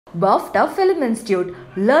BAFTA Film Institute.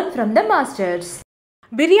 Learn from the masters.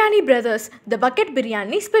 Biryani Brothers, the bucket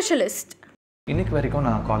biryani specialist. இன்னைக்கு வரைக்கும்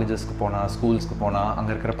நான் காலேஜஸ்க்கு போனால் ஸ்கூல்ஸ்க்கு போனால்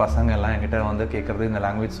அங்கே இருக்கிற பசங்க எல்லாம் என்கிட்ட வந்து கேட்குறது இந்த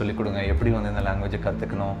லாங்குவேஜ் சொல்லிக் கொடுங்க, எப்படி வந்து இந்த லாங்குவேஜை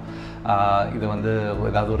கற்றுக்கணும், இது வந்து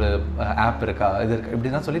ஏதாவது ஒரு ஆப் இருக்கா, இது இருக்கு,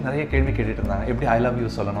 இப்படி தான் சொல்லி நிறைய கேள்வி கேட்டுட்டு இருந்தாங்க. எப்படி ஐ லவ்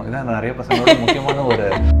யூ சொல்லணும், இதான் நிறைய பசங்களோட முக்கியமான ஒரு.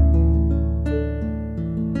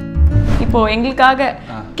 இப்போது எங்களுக்காக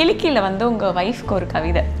கிளிக்கியில் வந்து உங்கள் ஒய்ஃப்க்கு ஒரு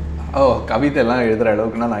கவிதை. கவிதை எல்லாம் எழுதுற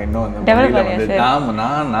அளவுக்குன்னா நான் இன்னும்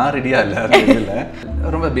நான் ரெடியாக இல்லை.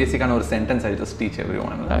 ரொம்ப பேசிக்கான ஒரு sentence I just teach every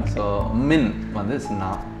one. So மின் வந்து இஸ்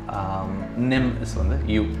நான், நிம் இஸ் வந்து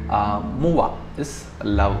you, Muva is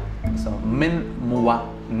love. So மின் மூவா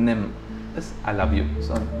நிம் is I love you.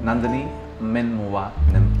 So Nandini மின் மூவா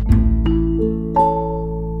நிம்.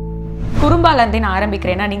 குறும்பாலேருந்தே நான்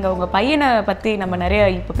ஆரம்பிக்கிறேன்னா, நீங்கள் உங்கள் பையனை பற்றி நம்ம நிறைய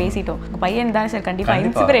இப்போ பேசிட்டோம். உங்கள் பையன் தான் சார் கண்டிப்பாக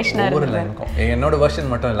இன்ஸ்பிரேஷனாக இருக்கும். என்னோட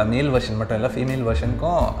வெர்ஷன் மட்டும் இல்லை, மேல் வெர்ஷன் மட்டும் இல்லை, ஃபீமேல்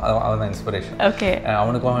வெர்ஷனுக்கும் அவன் தான் இன்ஸ்பிரேஷன். ஓகே,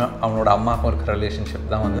 அவனுக்கும் அவனோட அம்மாவுக்கும் இருக்கிற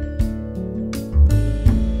ரிலேஷன்ஷிப் தான் வந்து.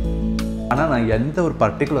 ஆனால் நான் எந்த ஒரு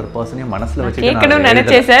பர்டிகுலர் பர்சனையும் மனசில் வச்சுக்கணும்னு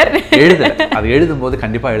நினைச்சேன் சார். அது எழுதும்போது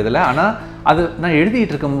கண்டிப்பாக எழுதலை. ஆனால் அது நான்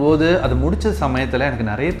எழுதிட்டு இருக்கும்போது அது முடிச்ச சமயத்தில் எனக்கு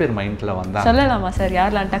நிறைய பேர் மைண்டில் வந்தாங்க. சொல்லலாமா சார்?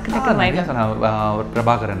 யாரெல்லாம் டக்கு டக்கு மைண்டில்?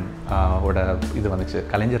 பிரபாகரன் ஓட இது வந்துச்சு,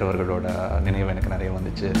 கலைஞர் அவர்களோட நினைவு எனக்கு நிறைய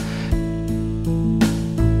வந்துச்சு.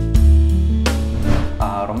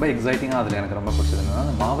 ரொம்ப எக்ஸைட்டிங்காக அதில் எனக்கு ரொம்ப பிடிச்சது என்னன்னா,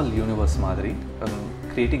 அந்த மாவல் யூனிவர்ஸ் மாதிரி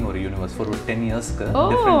கிரியேட்டிங் ஒரு யூனிவர்ஸ் ஃபார் ஒரு 10 இயர்ஸ்க்கு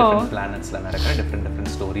டிஃப்ரெண்ட் பிளானட்ஸில் நடக்கிற டிஃப்ரெண்ட்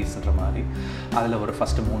ஸ்டோரிஸ்ன்ற மாதிரி. அதில் ஒரு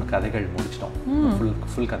ஃபஸ்ட்டு 3 கதைகள் முடிச்சிட்டோம்.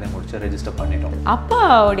 ஃபுல் கதை முடிச்சு ரெஜிஸ்டர் பண்ணிட்டோம்.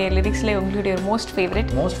 அப்பாவுடைய லிரிக்ஸ்ல உங்களுடைய ஒரு மோஸ்ட்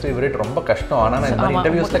ஃபேவரட் ரொம்ப கஷ்டம். ஆனால் நான் இந்த மாதிரி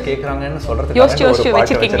இன்டர்வியூஸில் கேட்குறாங்கன்னு சொல்கிறதுக்கு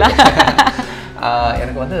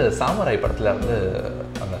எனக்கு வந்து சாமராய் படத்தில் வந்து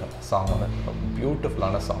அந்த சாங் வந்து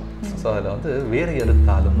பியூட்டிஃபுல்லான சாங். ஸோ அதில் வந்து வேறு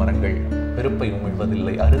எறுத்தாலும் மரங்கள் வெறுப்பை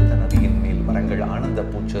உமிழ்வதில்லை, அறுத்த நதியின் மேல் மரங்கள் ஆனந்த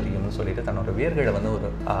பூச்சொரியும்னு சொல்லிட்டு தன்னோட வேர்களை வந்து ஒரு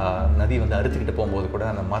நதி வந்து அறுத்துக்கிட்டு போகும்போது கூட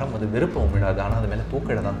அந்த மரம் வந்து வெறுப்பை உமிழாது, ஆனால் அது மேலே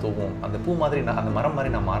பூக்களை தான் தூவும், அந்த பூ மாதிரி நான் அந்த மரம்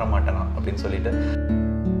மாதிரி நான் மாற மாட்டேனா அப்படின்னு சொல்லிட்டு.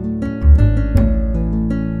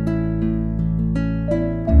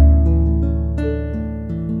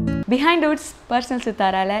 பிஹைண்ட் ரூட்ஸ் பர்சனல்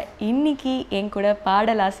சித்தாரால இன்னைக்கு என் கூட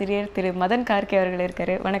பாடல் ஆசிரியர் திரு மதன் கார்கே அவர்கள்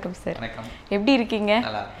இருக்காரு. வணக்கம் சார். எப்படி இருக்கீங்க?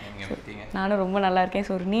 நானும் ரொம்ப நல்லா இருக்கேன்.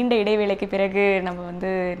 ஸோ ஒரு நீண்ட இடைவேளைக்கு பிறகு நம்ம வந்து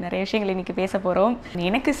நிறைய விஷயங்கள் இன்னைக்கு பேச போகிறோம்.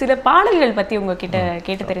 எனக்கு சில பாடல்கள் பற்றி உங்ககிட்ட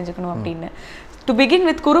கேட்டு தெரிஞ்சுக்கணும் அப்படின்னு. டு பிகின்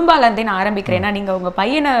வித் குறும்பாலேருந்தே நான் ஆரம்பிக்கிறேன்னா, நீங்கள் உங்கள்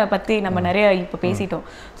பையனை பற்றி நம்ம நிறைய இப்போ பேசிட்டோம்.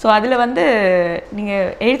 ஸோ அதில் வந்து நீங்கள்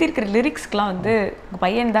எழுதியிருக்கிற லிரிக்ஸ்க்கெலாம் வந்து உங்கள்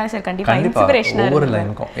பையன் தான் சார் கண்டிப்பாக இன்ஸ்பிரேஷனாக ஒவ்வொரு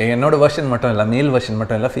லைனுக்கும். என்னோட வெர்ஷன் மட்டும் இல்லை, மேல் வெர்ஷன்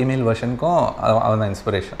மட்டும் இல்லை, ஃபீமேல் வெர்ஷனுக்கும் அவன் தான்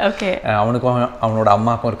இன்ஸ்பிரேஷன். ஓகே, அவனுக்கும் அவனோட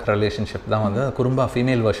அம்மாவுக்கும் இருக்கிற ரிலேஷன்ஷிப் தான் வந்து குறும்பா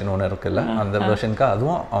ஃபீமேல் வெர்ஷன் ஒன்று இருக்குல்ல, அந்த வெர்ஷனுக்கு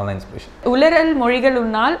அதுவும் அவன் தான் இன்ஸ்பிரேஷன். உலரல் மொழிகள்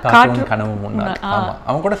உன்னால் கனவு முன்னால். ஆமாம்,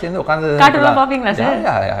 அவன் கூட சேர்ந்து உட்காந்து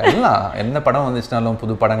எல்லாம் என்ன படம் வந்துச்சுனாலும்,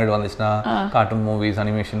 புது படங்கள் வந்துச்சுன்னா, கார்ட்டூன் மூவிஸ்,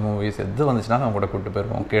 அனிமேஷன் மூவிஸ் எது வந்துச்சுன்னா அவங்க கூட கூப்பிட்டு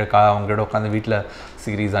போயிருவோம். அவங்களோட உட்காந்து வீட்டில்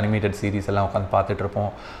சீரீஸ், அனிமேட்டட் சீரீஸ் எல்லாம் உட்காந்து பார்த்துட்டு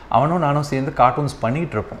இருப்போம். அவனும் நானும் சேர்ந்து கார்ட்டூன்ஸ்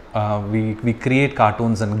பண்ணிகிட்டு இருப்போம். We create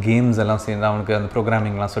cartoons and games எல்லாம் சேர்ந்து அவனுக்கு அந்த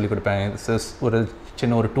ப்ரோக்ராமிங்லாம் சொல்லிக் கொடுப்பேன். ஒரு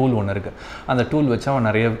சின்ன ஒரு டூல் ஒன்று இருக்குது, அந்த டூல் வச்சு அவன்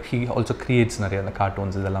நிறைய ஹீ ஆல்சோ கிரியேட்ஸ் நிறைய அந்த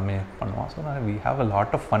கார்ட்டூன்ஸ் இதெல்லாமே பண்ணுவான். So we have a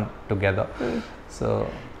lot of fun together. So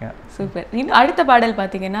super. இன்னும் அடுத்த பாடல்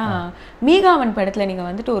பார்த்தீங்கன்னா, மீகாவன் படத்தில் நீங்கள்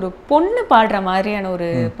வந்துட்டு ஒரு பொண்ணு பாடுற மாதிரியான ஒரு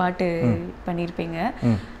பாட்டு பண்ணியிருப்பீங்க.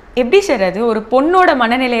 எப்படி சார் அது ஒரு பொண்ணோட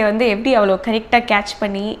மனநிலையை வந்து எப்படி அவ்வளோ கரெக்டாக கேட்ச்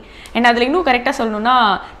பண்ணி, ஏன்னா அதில் இன்னும் கரெக்டாக சொல்லணும்னா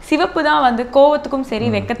சிவப்பு தான் வந்து கோவத்துக்கும் சரி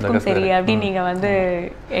வெக்கத்துக்கும் சரி அப்படின்னு நீங்கள் வந்து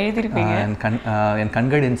எழுதியிருப்பீங்க. என்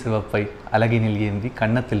கண்களின் சிவப்பை அழகினில் ஏந்தி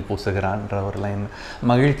கன்னத்தில் பூசுகிறான்ற ஒரு லைன்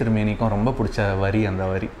மகிழ் திருமேனிக்கும் ரொம்ப பிடிச்ச வரி. அந்த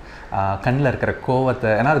வரி கண்ணில் இருக்கிற கோவத்தை,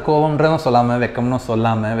 ஏன்னா அது கோவம்ன்றதும் சொல்லாமல் வெக்கம்னும்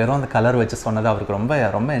சொல்லாமல் வெறும் அந்த கலர் வச்சு சொன்னது அவருக்கு ரொம்ப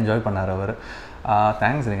ரொம்ப என்ஜாய் பண்ணார் அவர்.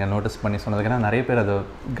 தேங்க்ஸ் நீங்கள் நோட்டீஸ் பண்ணி சொன்னதுக்கு. ஏன்னா நிறைய பேர் அதை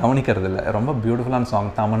கவனிக்கிறது இல்லை. ரொம்ப பியூட்டிஃபுல்லான சாங்,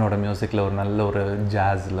 தமனோட மியூசிக்கில் ஒரு நல்ல ஒரு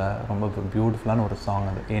ஜாஸில் ரொம்ப பியூட்டிஃபுல்லான ஒரு சாங்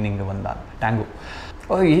அது. ஏனிங்க வந்தால் டேங்கோ.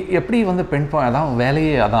 எப்படி வந்து பெண் அதான்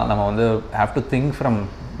வேலையே அதான். நம்ம வந்து ஹேவ் டு திங்க் ஃப்ரம்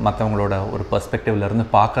மற்றவங்களோட ஒரு பர்ஸ்பெக்டிவ்லேருந்து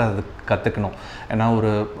பார்க்கறது கற்றுக்கணும். ஏன்னா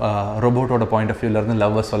ஒரு ரோபோட்டோட பாயிண்ட் ஆஃப் வியூலேருந்து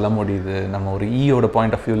லவ்வை சொல்ல முடியுது, நம்ம ஒரு ஈயோட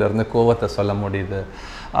பாயிண்ட் ஆஃப் வியூலேருந்து கோவத்தை சொல்ல முடியுது.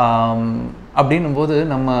 அப்படின்னும் போது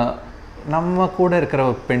நம்ம கூட இருக்கிற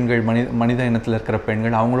பெண்கள், மனித இனத்தில் இருக்கிற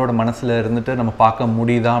பெண்கள் அவங்களோட மனசில் இருந்துட்டு நம்ம பார்க்க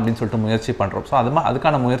முடியுதா அப்படின்னு சொல்லிட்டு முயற்சி பண்ணுறோம். ஸோ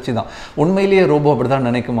அதுக்கான முயற்சி தான். உண்மையிலேயே ரோபோ அப்படி தான்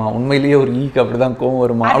நினைக்குமா, உண்மையிலேயே ஒரு ஈக்கு அப்படி தான் கோவம்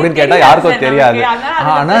வருமா அப்படின்னு கேட்டால் யாருக்கும் தெரியாது.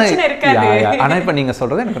 ஆனால் இப்போ நீங்கள்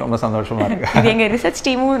சொல்கிறது எனக்கு ரொம்ப சந்தோஷமாக இருக்குது. எங்கள் ரிசர்ச்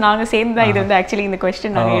டீமும் நாங்கள் சேர்ந்து தான் இது வந்து ஆக்சுவலி இந்த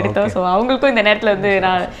கொஸ்டின் நாங்கள் எடுத்தோம். ஸோ அவங்களுக்கும் இந்த நேரத்தில் வந்து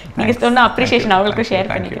நான் நீங்கள் சொன்ன அப்ரிஷியேஷன் அவங்களுக்கும்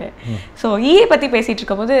ஷேர் பண்ணிக்கிறேன். ஸோ ஈயை பற்றி பேசிகிட்டு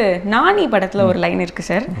இருக்கும்போது நானி படத்தில் ஒரு லைன் இருக்குது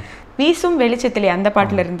சார், வீசும் வெளிச்சத்திலே அந்த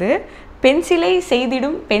பாட்டில் இருந்து பென்சிலை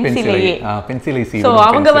செய்திடும் பென்சிலையே. பென்சிலை ஸோ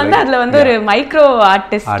அவங்க வந்து அதில் வந்து ஒரு மைக்ரோ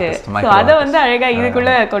ஆர்டிஸ்ட். ஸோ அதை வந்து அழகாக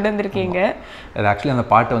இதுக்குள்ளே கொண்டு வந்திருக்கீங்க. அது ஆக்சுவலி அந்த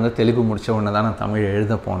பாட்டை வந்து தெலுங்கு முடித்த உடனே தான் நான் தமிழ்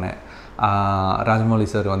எழுத போனேன். ராஜமௌலி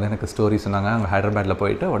சார் வந்து எனக்கு ஸ்டோரி சொன்னாங்க. அங்கே ஹைதராபாத்தில்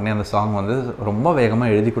போயிட்டு உடனே அந்த சாங் வந்து ரொம்ப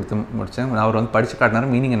வேகமாக எழுதி கொடுத்து முடித்தேன். அவர் வந்து படித்து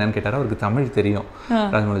காட்டினார், மீனிங் என்னன்னு கேட்டார். அவருக்கு தமிழ் தெரியும்.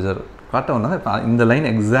 ராஜமௌலி சார் காட்டவுடனே இந்த லைன்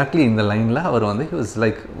எக்ஸாக்ட்லி இந்த லைனில் அவர் வந்து he was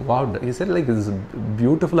like வாவ்ட். He said like is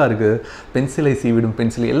பியூட்டிஃபுல்லாக இருக்குது, பென்சிலை சீவிடும்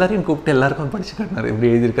பென்சில். எல்லாரையும் கூப்பிட்டு எல்லாருக்கும் படித்து காட்டினார், இப்படி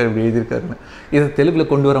எழுதியிருக்காருன்னு. இதை தெலுங்கில்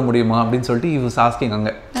கொண்டு வர முடியுமா அப்படின்னு சொல்லிட்டு ஹி வாஸ் ஆஸ்கிங்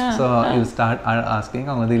அங்கே. So he was start asking.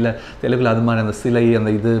 அவங்க வந்து இல்லை தெலுங்கில் அது மாதிரி அந்த சிலை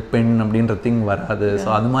அந்த இது பெண் அப்படின்ற திங் வராது,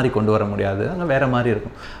 ஸோ அது மாதிரி கொண்டு வர முடியாது, அங்கே வேறு மாதிரி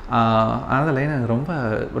இருக்கும். அந்த லைன் எனக்கு ரொம்ப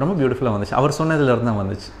ரொம்ப பியூட்டிஃபுல்லாக வந்துச்சு. அவர் சொன்னதுலேருந்து தான்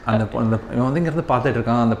வந்துச்சு. அந்த இவன் வந்து இங்கேருந்து பார்த்துட்டு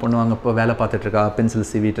இருக்கான், அந்த பொண்ணு அங்கே இப்போ வேலை பார்த்துட்ருக்கா, பென்சில்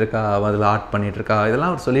சீவிட்டு இருக்கா, அதில் ஆர்ட் பண்ணிகிட்ருக்கா,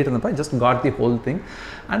 இதெல்லாம் அவர் சொல்லிட்டு இருந்தப்போ just got the whole thing.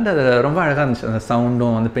 And அது ரொம்ப அழகாக இருந்துச்சு. அந்த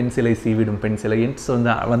சவுண்டும் வந்து பென்சிலை சீவிடும் பென்சிலை இன்ட்ஸ்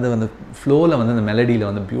வந்து அந்த ஃப்ளோவில் வந்து அந்த மெலடியில்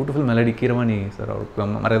வந்து பியூட்டிஃபுல் மெலடி. கீரவாணி சார் அவருக்கு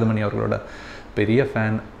மரகதமணி அவர்களோட பெரிய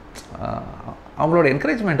ஃபேன். அவங்களோட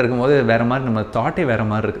என்கரேஜ்மெண்ட் இருக்கும்போது வேறு மாதிரி நம்ம தாட்டே வேறு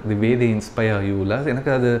மாதிரி இருக்குது. தி வே தே இன்ஸ்பயர் யூவில் எனக்கு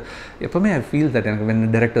அது எப்போவுமே ஐ ஃபீல் தட். எனக்கு வென்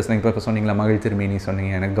டேரக்டர்ஸ் நீங்கள் இப்போ சொன்னீங்களா, மகிழ் திருமேனி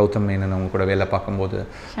சொன்னீங்க, எனக்கு கௌதம் மேனன் அவங்க கூட வேலை பார்க்கும்போது,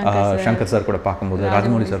 சங்கர் சார் கூட பார்க்கும்போது,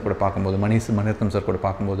 ராஜமௌலி சார் கூட பார்க்கும்போது, மணிரத்னம் சார் கூட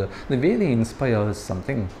பார்க்கும்போது, தி வே தே inspire is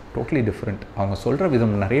something totally different. அவங்க சொல்கிற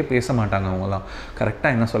விதம் நிறைய பேச மாட்டாங்க. அவங்களாம்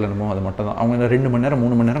கரெக்டாக என்ன சொல்லணுமோ அது மட்டும் தான். அவங்க 2 மணி நேரம்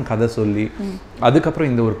 3 மணி நேரம் கதை சொல்லி அதுக்கப்புறம்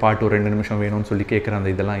இந்த ஒரு பாட்டு ஒரு 2 நிமிஷம் வேணும்னு சொல்லி கேட்குற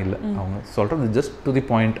அந்த இதெல்லாம் இல்லை. அவங்க சொல்கிறது ஜஸ்ட் டு தி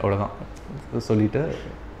பாயிண்ட், அவ்வளோதான் சொல்லிட்டு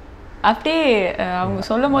அப்படியே அவங்க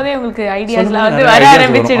சொல்லும் போதே உங்களுக்கு ஐடியாஸ்லாம் வந்து வர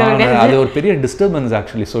ஆரம்பிச்சிடுவாங்க. அது ஒரு பெரிய டிஸ்டர்பன்ஸ்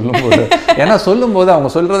ஆக்சுவலி சொல்லும்போது. ஏன்னா சொல்லும்போது அவங்க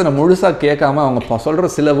சொல்கிறத நான் முழுசாக கேட்காம அவங்க சொல்கிற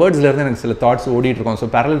சில வேர்ட்ஸ்லேருந்து எனக்கு சில தாட்ஸ் ஓடிட்டு இருக்கோம். ஸோ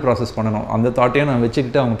பேரலல் ப்ராசஸ் பண்ணணும். அந்த தாட்டையும் நான்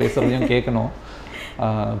வச்சுக்கிட்டு அவங்க பேசுகிறதையும் கேட்கணும்.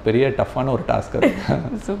 பெரிய டஃப்பான ஒரு டாஸ்க் அது.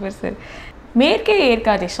 Super sir. மேற்கே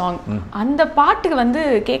ஏற்காதே சாங், அந்த பாட்டுக்கு வந்து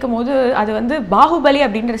கேட்கும் போது அது வந்து பாகுபலி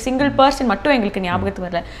அப்படின்ற சிங்கிள் பர்சன் மட்டும் எங்களுக்கு ஞாபகத்துக்கு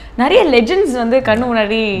வரல, நிறைய லெஜெண்ட்ஸ் வந்து கண்ணு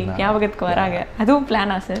முன்னாடி ஞாபகத்துக்கு வராங்க. அதுவும்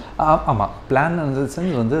பிளானா சார்? பிளான்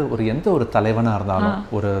சென்ஸ் வந்து எந்த ஒரு தலைவனாக இருந்தாலும்,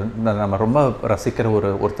 ஒரு நம்ம ரொம்ப ரசிக்கிற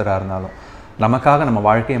ஒருத்தராக இருந்தாலும், நமக்காக நம்ம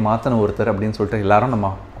வாழ்க்கையை மாற்றின ஒருத்தர் அப்படின்னு சொல்லிட்டு எல்லாரும்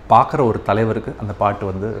நம்ம பார்க்குற ஒரு தலைவருக்கு அந்த பாட்டு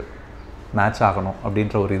வந்து மேட்ச் ஆகணும்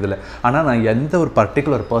அப்படின்ற ஒரு இதில். ஆனால் நான் எந்த ஒரு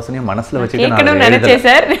பர்டிகுலர் பர்சனையும் மனசில் வச்சுக்கிட்டு நான்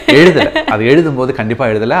எழுதலை. அது எழுதும்போது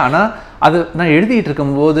கண்டிப்பாக எழுதலை. ஆனால் அது நான் எழுதிட்டு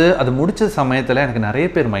இருக்கும்போது அது முடிச்ச சமயத்தில் எனக்கு நிறைய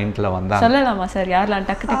பேர் மைண்டில் வந்தாங்க. சொல்லலாமா சார்? யாரெல்லாம்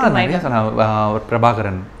டக்கு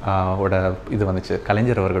பிரபாகரன் ஓட இது வந்துச்சு,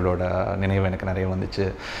 கலைஞர் அவர்களோட நினைவு எனக்கு நிறைய வந்துச்சு.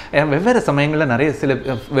 வெவ்வேறு சமயங்களில் நிறைய சில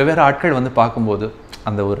வெவ்வேறு ஆட்கள் வந்து பார்க்கும்போது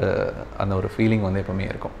அந்த ஒரு ஃபீலிங் வந்து எப்பவுமே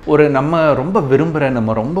இருக்கும். நம்ம ரொம்ப விரும்புகிற,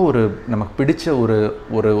 நம்ம ரொம்ப நமக்கு பிடிச்ச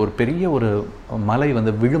ஒரு பெரிய ஒரு மலை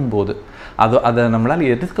வந்து விழும்போது அதை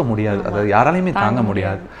நம்மளால் எதிர்க்க முடியாது, அதை யாராலையுமே தாங்க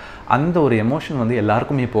முடியாது. அந்த ஒரு எமோஷன் வந்து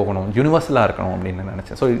எல்லாருக்குமே போகணும், யூனிவர்சலாக இருக்கணும் அப்படின்னு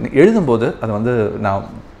நினச்சேன். ஸோ எழுதும்போது அது வந்து நான்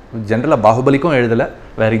ஜென்ரலாக பாகுபலிக்கும் எழுதலை,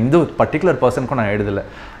 வேறு இந்த பர்டிகுலர் பர்சனுக்கும் நான் எழுதலை.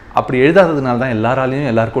 அப்படி எழுதாததுனால தான்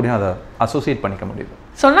எல்லாருக்கூடையும் அதை அசோசியேட் பண்ணிக்க முடியுது.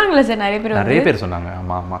 சொன்னாங்களே சார் நிறைய பேர் சொன்னாங்க.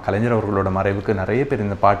 ஆமாம், கலைஞர் அவர்களோட மறைவுக்கு நிறைய பேர்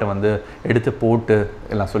இந்த பாட்டை வந்து எடுத்து போட்டு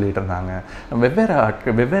எல்லாம் சொல்லிட்டு இருந்தாங்க.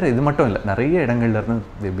 வெவ்வேறு இது மட்டும் இல்லை, நிறைய இடங்கள்ல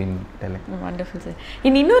இருந்து பீன் டெல்லிங். Wonderful sir.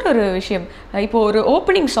 இன்னொரு விஷயம், இப்போ ஒரு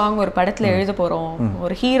ஓப்பனிங் சாங் ஒரு படத்தில் எழுத போகிறோம்,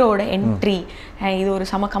 ஒரு ஹீரோட என்ட்ரி, இது ஒரு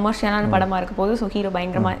கமர்ஷியலான படமாக இருக்க போது, ஸோ ஹீரோ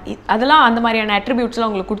பயங்கரமாக அதெல்லாம் அந்த மாதிரியான அட்ரிபியூட்ஸ்லாம்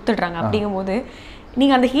உங்களுக்கு கொடுத்துட்றாங்க. அப்படிங்கும்போது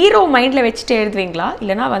நீங்கள் அந்த ஹீரோ மைண்டில் வச்சுட்டு எழுதுவீங்களா,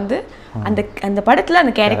 இல்லைனா வந்து அந்த படத்தில்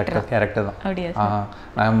அந்த கேரக்டர் தான்? அப்படியா?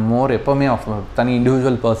 நான் மோர் எப்போவுமே தனி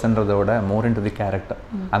இண்டிவிஜுவல் பர்சன்றதை விட மோர் இன்டு தி கேரக்டர்.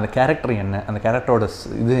 அந்த கேரக்டர் என்ன, அந்த கேரக்டரோட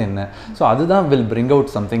இது என்ன, ஸோ அதுதான் will bring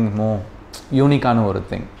out something more யூனிக்கான ஒரு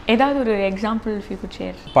திங். ஏதாவது ஒரு example if you good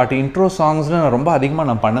share? பாட்டு இன்ட்ரோ சாங்ஸ்னு ரொம்ப அதிகமாக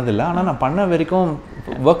நான் பண்ணதில்லை. ஆனால் நான் பண்ண வரைக்கும்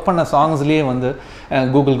ஒர்க் பண்ண சாங்ஸ்லேயே வந்து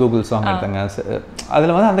கூகுள் சாங் எடுத்தேங்க.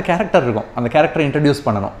 அதில் வந்து அந்த கேரக்டர் இருக்கும், அந்த கேரக்டரை இன்ட்ரடியூஸ்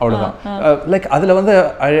பண்ணணும், அவ்வளோதான். லைக் அதில் வந்து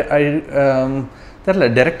தெரில,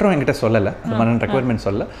 டேரக்டரும் என்கிட்ட சொல்லலை, அது மாதிரி ரெக்குவயர்மெண்ட்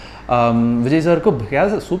சொல்லலை. விஜய் சாருக்கு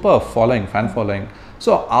has super following, fan following.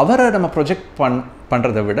 So அவரை நம்ம ப்ரொஜெக்ட்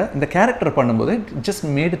பண்ணுறதை விட இந்த கேரக்டர் பண்ணும்போது just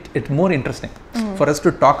made it more interesting for us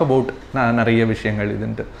to talk about நிறைய விஷயங்கள்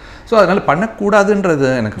இதுன்ட்டு. ஸோ அதனால் பண்ணக்கூடாதுன்றது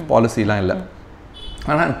எனக்கு பாலிசிலாம் இல்லை.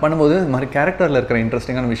 ஆனால் பண்ணும்போது இது மாதிரி கேரக்டரில் இருக்கிற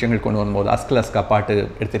இன்ட்ரெஸ்டிங்கான விஷயங்கள் கொண்டு வரும்போது, அஸ்கா பாட்டு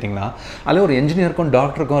எடுத்துட்டிங்கன்னா அதில் ஒரு என்ஜினியருக்கும்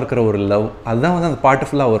டாக்டருக்கும் இருக்கிற ஒரு லவ், அதுதான் வந்து அந்த பாட்டு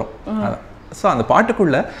ஃபுல்லாக வரும். ஸோ அந்த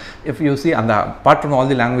பாட்டுக்குள்ளே இஃப் யூ சி அந்த பாட் ஃப்ரம் ஆல்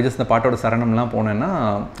தி லாங்குவேஜஸ் இந்த பாட்டோட சரணம்லாம் போனேன்னா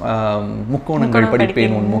முக்கோணங்கள்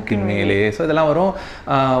படிப்பேன் உன் மூக்கின் மேலே, ஸோ இதெல்லாம் வரும்.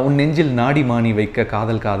 உன் நெஞ்சில் நாடி மாணி வைக்க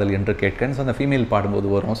காதல் காதல் என்று கேட்கன்னு ஸோ அந்த ஃபீமேல் பாடும்போது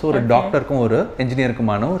வரும். ஸோ ஒரு டாக்டருக்கும் ஒரு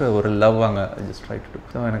என்ஜினியருக்குமான ஒரு லவ் அங்கே just try to two.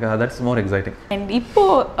 So எனக்கு தட்ஸ் மோர் எக்ஸைட்டிங். அண்ட் இப்போ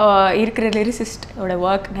இருக்கிற லிரிசிஸ்டோட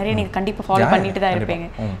ஒர்க் நிறைய நீங்கள் கண்டிப்பாக ஃபாலோ பண்ணிட்டு தான் இருப்பீங்க.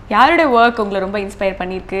 யாரோட ஒர்க் உங்களை ரொம்ப இன்ஸ்பயர்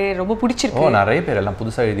பண்ணியிருக்கு, ரொம்ப பிடிச்சிருக்கு? நிறைய பேர் எல்லாம்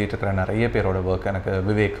புதுசாக எழுதிட்டு இருக்கிற நிறைய பேரோட ஒர்க். எனக்கு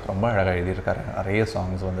விவேக் ரொம்ப அழகாக எழுதியிருக்காரு. நிறைய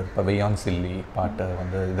சாங்ஸ் வந்து இப்போ வெயான் சில்லி பாட்டு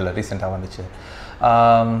வந்து இதில் ரீசெண்டாக வந்துச்சு.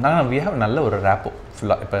 நாங்கள் வி ஹேவ் நல்ல ஒரு ரேப்போ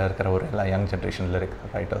ஃபுல்லாக இப்போ இருக்கிற ஒரு எல்லா யங் ஜென்ரேஷனில் இருக்கிற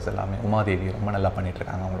ரைட்டர்ஸ் எல்லாமே. உமாதேவி ரொம்ப நல்லா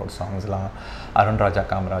பண்ணிகிட்ருக்காங்க, அவங்களோட சாங்ஸ்லாம். அருண்ராஜா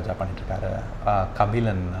காமராஜா பண்ணிகிட்ருக்காரு.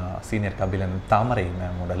 கபிலன், சீனியர் கபிலன், தாமரை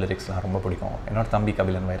மேமோட லிரிக்ஸ்லாம் ரொம்ப பிடிக்கும். என்னோட தம்பி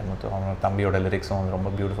கபிலன் வைரமுத்து, அவனோட தம்பியோட லிரிக்ஸும் ரொம்ப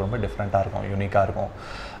பியூட்டிஃபுல், ரொம்ப டிஃப்ரெண்ட்டாக இருக்கும், யூனிக்காக இருக்கும்.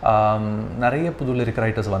 நிறைய புது லிரிக்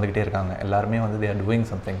ரைட்டர்ஸ் வந்துக்கிட்டே இருக்காங்க. எல்லாருமே வந்து தே ஆர் டூயிங்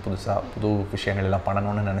சம்திங், புதுசாக புது விஷயங்கள் எல்லாம்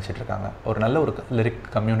பண்ணணும்னு நினச்சிட்டு இருக்காங்க. ஒரு நல்ல ஒரு லிரிக்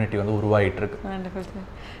கம்யூனிட்டி வந்து உருவாகிட்டு இருக்கு.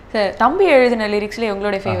 சார், தம்பி எழுதின லிரிக்ஸ்லேயே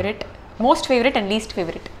உங்களோட favourite, most favourite and least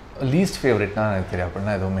favourite? Least ஃபேவரட்னா எனக்கு தெரியும்,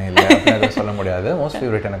 அப்படின்னா எதுவுமே இல்லை, எதுவும் சொல்ல முடியாது. மோஸ்ட்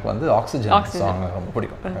ஃபேவரட் எனக்கு வந்து ஆக்சிஜன் சாங் ரொம்ப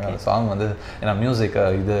பிடிக்கும். அந்த சாங் வந்து ஏன்னா மியூசிக்,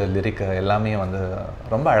 இது லிரிக் எல்லாமே வந்து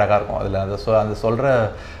ரொம்ப அழகாக இருக்கும். அதில் அந்த சொல்கிற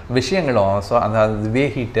விஷயங்களும், ஸோ அந்த வே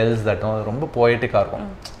ஹி டெல்ஸ் தட்டும் ரொம்ப போயட்டிக்காக இருக்கும்.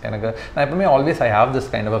 எனக்கு நான் எப்பவுமே always I have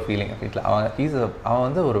this kind of feeling வீட்டில். அவன்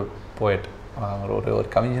வந்து ஒரு போயட், ஒரு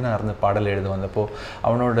கவிஞனாக இருந்து பாடல் எழுத வந்தப்போ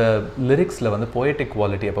அவனோட லிரிக்ஸில் வந்து போயட்டிக்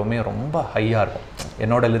குவாலிட்டி எப்போவுமே ரொம்ப ஹையாக இருக்கும்.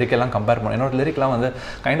 என்னோட லிரிக்கெல்லாம் கம்பேர் பண்ண, என்னோட லிரிக்லாம் வந்து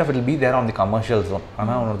kind of it be there on the commercial zone.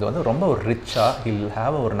 ஆனால் அவனோட வந்து ரொம்ப ஒரு ரிச்சாக ஹில்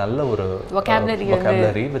ஹேவ் ஒரு நல்ல ஒரு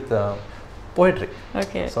வொக்காபுலரி வித் போய்ட்ரி.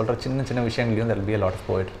 ஓகே, சொல்கிற சின்ன சின்ன விஷயங்களையும் there will be a lot of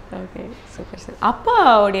poetry. Okay, super sir.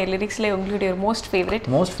 அப்பாவுடைய லிரிக்ஸ்ல உங்களுடைய ஒரு மோஸ்ட்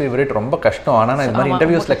ஃபேவரட் ரொம்ப கஷ்டம். ஆனால் நான் இந்த மாதிரி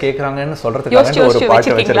இன்டர்வியூஸில் கேட்குறாங்கன்னு சொல்கிறதுக்காக ஒரு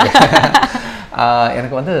பாட்டு வச்சிருக்கேன்.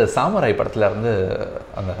 எனக்கு வந்து சாமராய் படத்தில் இருந்து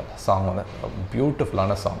அந்த சாங் வந்து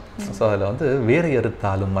பியூட்டிஃபுல்லான சாங். ஸோ அதில் வந்து வேறு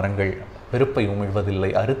அறுத்தாலும் மரங்கள் வெறுப்பை உமிழ்வதில்லை,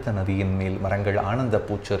 அறுத்த நதியின் மேல் மரங்கள் ஆனந்த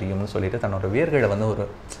பூச்சொரியும்னு சொல்லிட்டு தன்னோட வேர்களை வந்து ஒரு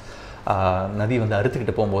நதி வந்து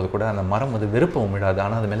அறுத்துக்கிட்டு போகும்போது கூட அந்த மரம் வந்து வெறுப்பை உமிழாது,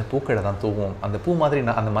 ஆனால் அது மேலே பூக்களை தான் தூவும், அந்த பூ மாதிரி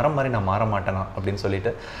அந்த மரம் மாதிரி நான் மாற மாட்டேனா அப்படின்னு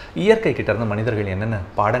சொல்லிட்டு இயற்கை கிட்ட இருந்து மனிதர்கள் என்னென்ன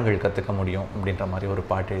பாடங்கள் கற்றுக்க முடியும் அப்படின்ற மாதிரி ஒரு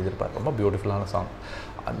பாட்டு எழுதியிருப்பார். ரொம்ப பியூட்டிஃபுல்லான சாங்.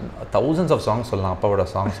 தௌசண்ட்ஸ் ஆஃப் சாங்ஸ் சொல்லலாம். அப்பாவோட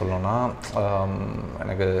சாங் சொல்லணும்னா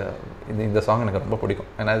எனக்கு இந்த சாங் எனக்கு ரொம்ப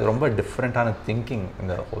பிடிக்கும். ஏன்னா இது ரொம்ப டிஃப்ரெண்ட்டான திங்கிங்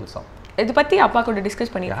இந்த ஹோல் சாங். இது பற்றி அப்பா கூட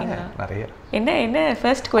டிஸ்கஸ் பண்ணியிருக்கீங்க நிறைய? என்ன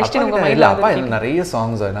ஃபர்ஸ்ட் கொஸ்டின் உங்கள் இல்லை, அப்பா நிறைய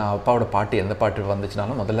சாங்ஸ். ஏன்னா அப்பாவோட பாட்டு எந்த பாட்டு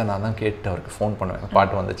வந்துச்சுனாலும் முதல்ல நான் தான் கேட்டு அவருக்கு ஃபோன் பண்ணுவேன். இந்த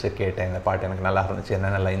பாட்டு வந்துச்சு, கேட்டேன், இந்த பாட்டு எனக்கு நல்லா இருந்துச்சு,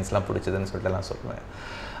 என்னென்ன லைன்ஸ்லாம் பிடிச்சதுன்னு சொல்லிட்டு எல்லாம் சொல்லுவேன்.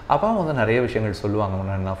 அப்பா வந்து நிறைய விஷயங்கள் சொல்லுவாங்க.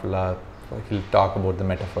 முன்னாடி ஃபுல்லாக hill talk about the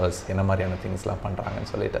metaphors, என்ன மாதிரியான திங்ஸ்லாம்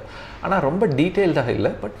பண்ணுறாங்கன்னு சொல்லிட்டு. ஆனால் ரொம்ப டீட்டெயில்டாக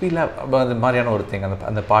இல்லை, பட் வீல் அந்த மாதிரியான ஒரு திங்.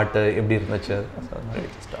 அந்த பாட்டு எப்படி இருந்துச்சு.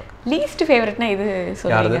 லீஸ்ட் ஃபேவரட்னா இது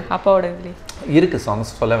சொல்லுங்க அப்பாவோட இதுலேயே இருக்குது.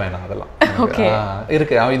 சாங்ஸ் சொல்ல வேணாம், அதெல்லாம்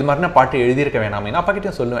இருக்குது. இது மாதிரி நான் பாட்டு எழுதியிருக்க வேணாமே, நான் அப்பா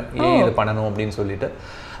கிட்டே சொல்லுவேன் ஏன் இது பண்ணணும் அப்படின்னு சொல்லிட்டு.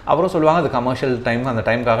 அப்புறம் சொல்லுவாங்க அது கமர்ஷியல் டைம், அந்த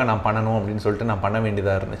டைமுக்காக நான் பண்ணணும் அப்படின்னு சொல்லிட்டு நான் பண்ண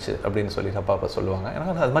வேண்டியதாக இருந்துச்சு அப்படின்னு சொல்லிட்டு அப்பா சொல்லுவாங்க.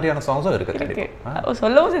 எனக்கு அது மாதிரியான சாங்ஸும் இருக்குது.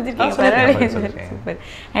 சொல்லவும் செஞ்சுருக்கீங்க.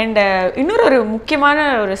 அண்ட் இன்னொரு முக்கியமான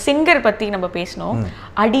ஒரு சிங்கர் பற்றி நம்ம பேசணும்.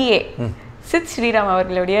 அடியே சித் ஸ்ரீராம்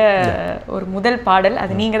அவர்களுடைய ஒரு முதல் பாடல்,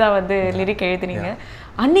 அது நீங்கள் தான் வந்து லிரிக் எழுதுனீங்க.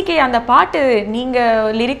 அன்னைக்கு அந்த பாட்டு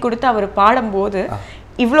நீங்கள் லிரிக் கொடுத்து அவர் பாடும்போது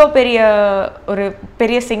இவ்வளோ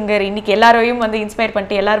பெரிய சிங்கர் இன்னைக்கு எல்லாரையும் வந்து இன்ஸ்பயர்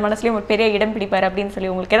பண்ணிட்டு எல்லார் மனசுலையும் ஒரு பெரிய இடம் பிடிப்பார் அப்படின்னு சொல்லி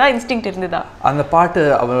உங்களுக்கு ஏதாவது இன்ஸ்டிங்க்ட் இருந்ததா? அந்த பாட்டு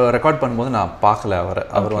அவர் ரெக்கார்ட் பண்ணும்போது நான் பார்க்கல.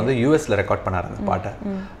 அவர் வந்து யூஎஸ்ல ரெக்கார்ட் பண்ணார் அந்த பாட்டை.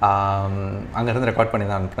 அங்கேருந்து ரெக்கார்ட் பண்ணி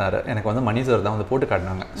தான் அனுப்பினார். எனக்கு வந்து மணி சார் தான் வந்து போட்டு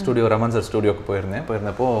காட்டினாங்க. ஸ்டுடியோ ரமன் சார் ஸ்டுடியோக்கு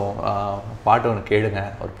போயிருந்தப்போ பாட்டு ஒன்று கேளுங்க,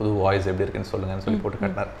 ஒரு புது வாய்ஸ் எப்படி இருக்குன்னு சொல்லுங்கன்னு சொல்லி போட்டு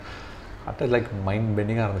காட்டினார். அட் லைக் மைண்ட்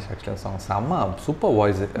பெண்டிங்காக இருந்துச்சு ஆக்சுவலாக சாங். செம்ம சூப்பர்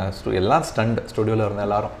வாய்ஸ். எல்லாம் ஸ்டண்ட் ஸ்டுடியோவில் இருந்த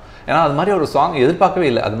எல்லாரும். ஏன்னா அது மாதிரி ஒரு சாங் எதிர்பார்க்கவே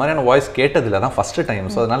இல்லை, அது மாதிரியான வாய்ஸ் கேட்டதில்லை, தான் ஃபஸ்ட்டு டைம்.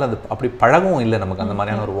 ஸோ அதனால் அது அப்படி பழகவும் இல்லை நமக்கு அந்த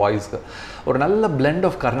மாதிரியான ஒரு வாய்ஸ்க்கு. ஒரு நல்ல பிளெண்ட்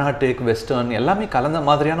ஆஃப் கர்நாடிக் வெஸ்டர்ன் எல்லாமே கலந்த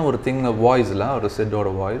மாதிரியான ஒரு திங் வாய்ஸில் ஒரு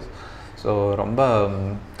சிட்டோட வாய்ஸ். ஸோ ரொம்ப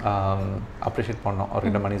அப்ரிஷியேட் பண்ணோம்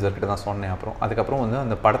அவர்கிட்ட. மணி சார்கிட்ட தான் சொன்னேன். அதுக்கப்புறம் வந்து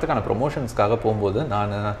அந்த படத்துக்கான ப்ரொமோஷன்ஸ்க்காக போகும்போது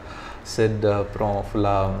நான் சிட் அப்புறம்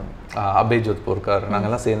ஃபுல்லாக அபய் ஜோத்பூர்கார்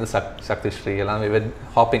நாங்கள்லாம் சேர்ந்து சக்தி ஸ்ரீ எல்லாம்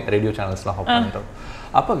ஹாப்பிங் ரேடியோ சேனல்ஸ்லாம் ஹாப் பண்ணிட்டோம்.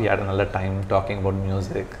 அப்போ வி ஹேட் நல்ல டைம் டாக்கிங் அபவுட்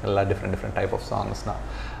மியூசிக், எல்லாம் டிஃப்ரெண்ட் டைப் ஆஃப் சாங்ஸ்னால்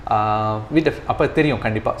அப்போ தெரியும்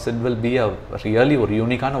கண்டிப்பாக சிட் வில் பி ரியலி ஒரு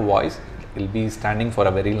யூனிக்கான voice, will be standing for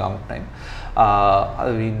a very long time.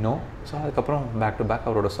 அது வி நோ. ஸோ அதுக்கப்புறம் பேக் டு பேக்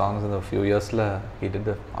அவரோட சாங்ஸ் இந்த ஃபியூ இயர்ஸில் ஹி டிட்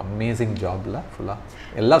த அமேசிங் ஜாபில்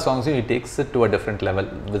ஃபுல்லாக எல்லா சாங்ஸையும் he takes it to a different level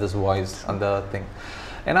with his voice அந்த thing.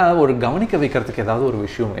 ஏன்னா ஒரு கவனிக்க வைக்கிறதுக்கு ஏதாவது ஒரு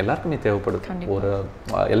விஷயம் எல்லாருக்குமே தேவைப்படுது. ஒரு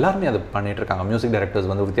எல்லாருமே அதை பண்ணிட்டு இருக்காங்க. மியூசிக் டைரக்டர்ஸ்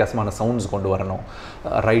வந்து வித்தியாசமான சவுண்ட்ஸ் கொண்டு வரணும்,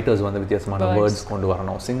 ரைட்டர்ஸ் வந்து வித்தியாசமான வேர்ட்ஸ் கொண்டு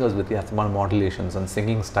வரணும், சிங்கர்ஸ் வித்தியாசமான மாடுலேஷன்ஸ் அண்ட்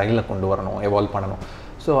சிங்கிங் ஸ்டைலில் கொண்டு வரணும், எவால்வ் பண்ணணும்.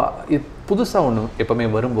 ஸோ புதுசாக ஒன்று எப்போவுமே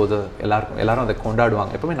வரும்போது எல்லாரும் அதை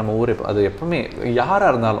கொண்டாடுவாங்க. எப்போவுமே நம்ம ஊர் அது எப்போவுமே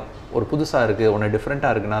யாராக இருந்தாலும் ஒரு புதுசாக இருக்குது, ஒன்று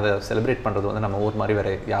டிஃப்ரெண்ட்டாக இருக்குன்னா அதை செலிப்ரேட் பண்ணுறது வந்து நம்ம ஊர் மாதிரி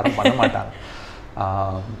வேறு யாரும் பண்ண மாட்டாங்க.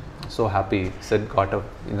 ஸோ ஹாப்பி செட் காட் அப்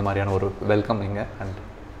இந்த மாதிரியான ஒரு வெல்கம் இங்கே. அண்ட்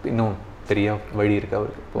இன்னும் பெரிய வழி இருக்குது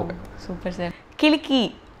அவருக்கு போக. Super sir. கிளிக்கி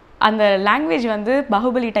அந்த லாங்குவேஜ் வந்து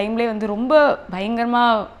பாகுபலி டைம்லேயே வந்து ரொம்ப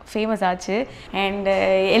பயங்கரமாக ஃபேமஸ் ஆச்சு. அண்டு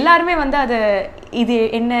எல்லாருமே வந்து அது இது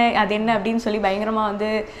என்ன அது என்ன அப்படின்னு சொல்லி பயங்கரமாக வந்து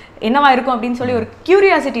என்னவா இருக்கும் அப்படின்னு சொல்லி ஒரு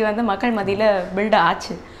க்யூரியாசிட்டி வந்து மக்கள் மத்தியில் பில்ட்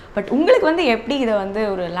ஆச்சு. பட் உங்களுக்கு வந்து எப்படி இதை வந்து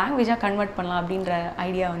ஒரு லாங்குவேஜாக கன்வெர்ட் பண்ணலாம் அப்படின்ற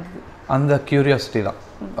ஐடியா வந்தது? அந்த க்யூரியாசிட்டி தான்.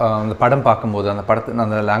 அந்த படம் பார்க்கும்போது அந்த படத்து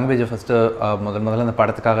அந்த லாங்குவேஜை ஃபஸ்ட்டு முதல்ல அந்த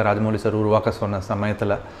படத்துக்காக ராஜமௌலி சார் உருவாக்க சொன்ன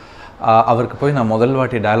சமயத்தில் அவருக்கு போய் நான் முதல்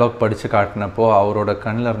வாட்டி டயலாக் படித்து காட்டினப்போ அவரோட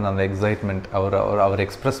கண்ணில் இருந்த அந்த எக்ஸைட்மெண்ட், அவர்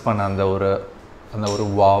எக்ஸ்ப்ரெஸ் பண்ண அந்த ஒரு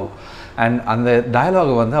வாவ் அண்ட் அந்த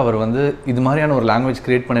டயலாகை வந்து அவர் வந்து இது மாதிரியான ஒரு லாங்குவேஜ்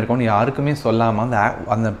க்ரியேட் பண்ணியிருக்கோன்னு யாருக்குமே சொல்லாமல்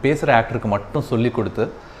அந்த பேசுகிற ஆக்டருக்கு மட்டும் சொல்லி கொடுத்து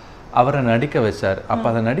அவரை நடிக்க வச்சார். அப்போ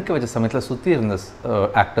அதை நடிக்க வச்ச சமயத்தில் சுற்றி இருந்த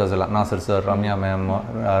ஆக்டர்ஸ் எல்லாம் நாசர் சார், ரம்யா மேம்,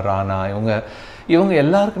 ராணா இவங்க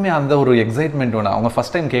எல்லாருக்குமே அந்த ஒரு எக்ஸைட்மெண்ட் ஒன்று. அவங்க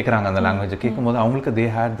ஃபஸ்ட் டைம் கேட்குறாங்க அந்த லாங்குவேஜை. கேட்கும்போது அவங்களுக்கு they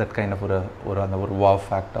had that kind of அந்த ஒரு வாவ்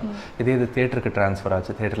ஃபேக்டர். இது தியேட்டருக்கு ட்ரான்ஸ்ஃபர்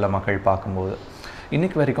ஆச்சு. தியேட்டரில் மக்கள் பார்க்கும்போது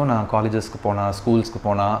இன்றைக்கி வரைக்கும் நான் காலேஜஸ்க்கு போனால், ஸ்கூல்ஸ்க்கு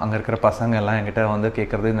போனால், அங்கே இருக்கிற பசங்க எல்லாம் என்கிட்ட வந்து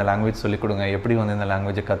கேட்குறது இந்த லாங்குவேஜ் சொல்லிக் கொடுங்க, எப்படி வந்து இந்த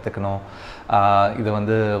லாங்குவேஜை கற்றுக்கணும், இது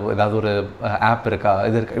வந்து ஏதாவது ஒரு ஆப் இருக்கா,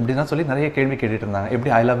 இது இருக்கா, இப்படி தான் சொல்லி நிறைய கேள்வி கேட்டுட்டு இருந்தாங்க.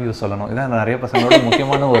 எப்படி ஐ லவ் யூ சொல்லணும், இதான் நிறைய பசங்களோட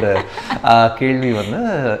முக்கியமான ஒரு கேள்வி வந்து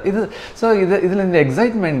இது. ஸோ இதில் இந்த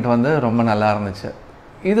எக்ஸைட்மெண்ட் வந்து ரொம்ப நல்லா இருந்துச்சு.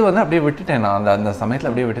 இது வந்து அப்படியே விட்டுட்டேன் நான் அந்த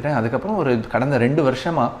சமயத்தில் அப்படியே விட்டுட்டேன். அதுக்கப்புறம் ஒரு கடந்த 2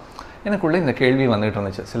 வருஷமாக எனக்குள்ளே இந்த கேள்வி வந்துகிட்டு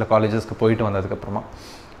இருந்துச்சு. சில காலேஜஸ்க்கு போயிட்டு வந்ததுக்கப்புறமா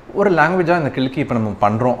ஒரு லாங்குவேஜாக இந்த கிளிக்கி இப்போ நம்ம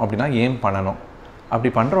பண்ணுறோம் அப்படின்னா ஏன் பண்ணணும், அப்படி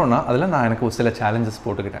பண்ணுறோன்னா அதில் நான் எனக்கு ஒரு சில சேலஞ்சஸ்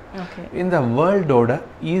போட்டுக்கிட்டேன். இந்த வேர்ல்டோட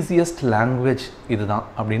ஈஸியஸ்ட் லாங்குவேஜ் இதுதான்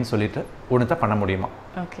அப்படின்னு சொல்லிட்டு ஒன்று பண்ண முடியுமா,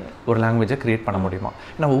 ஒரு லாங்குவேஜை க்ரியேட் பண்ண முடியுமா?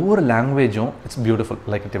 ஏன்னா ஒவ்வொரு லாங்குவேஜும் it's beautiful,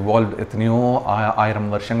 like it evolved. எத்தனையோ 1000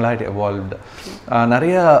 வருஷங்களாக இட் எவால்வ்டு.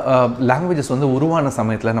 நிறைய லாங்குவேஜஸ் வந்து உருவான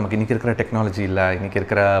சமயத்தில் நமக்கு இன்றைக்கி இருக்கிற டெக்னாலஜி இல்லை, இன்றைக்கி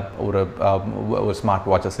இருக்கிற ஒரு ஸ்மார்ட்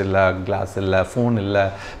வாட்சஸ் இல்லை, கிளாஸ் இல்லை, ஃபோன் இல்லை,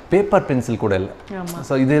 பேப்பர் பென்சில் கூட இல்லை.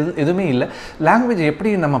 ஸோ இது எதுவுமே இல்லை. லாங்குவேஜ்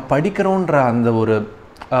எப்படி நம்ம படிக்கிறோன்ற அந்த ஒரு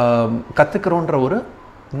கற்றுக்கிறோன்ற ஒரு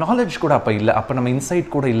நாலேஜ் கூட அப்போ இல்லை. அப்போ நம்ம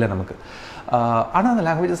இன்சைட் கூட இல்லை நமக்கு. ஆனால் அந்த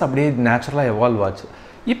லாங்குவேஜஸ் அப்படியே நேச்சுரலாக எவால்வ் ஆச்சு.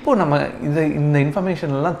 இப்போது நம்ம இந்த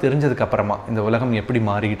இன்ஃபர்மேஷன்லாம் தெரிஞ்சதுக்கப்புறமா இந்த உலகம் எப்படி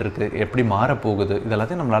மாறிக்கிட்டு இருக்குது, எப்படி மாறப்போகுது,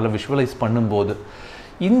 இதெல்லாத்தையும் நம்மளால் விஷுவலைஸ் பண்ணும்போது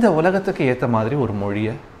இந்த உலகத்துக்கு ஏற்ற மாதிரி ஒரு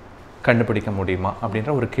மொழியை கண்டுபிடிக்க முடியுமா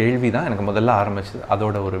அப்படின்ற ஒரு கேள்வி தான் எனக்கு முதல்ல ஆரம்பிச்சது.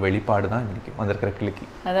 அதோட ஒரு வெளிப்பாடு தான் இன்றைக்கி வந்திருக்கிற கிளிக்கி.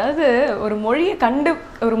 அதாவது ஒரு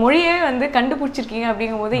மொழியை வந்து கண்டுபிடிச்சிருக்கீங்க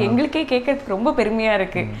அப்படிங்கும்போது எங்களுக்கே கேட்கறதுக்கு ரொம்ப பெருமையாக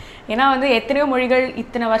இருக்குது. ஏன்னா வந்து எத்தனையோ மொழிகள்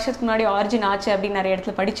இத்தனை வருஷத்துக்கு முன்னாடி ஆரிஜின் ஆச்சு அப்படின்னு நிறைய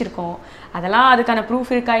இடத்துல படிச்சிருக்கோம். அதெல்லாம் அதுக்கான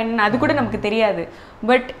ப்ரூஃப் இருக்கா என்னன்னு அது கூட நமக்கு தெரியாது.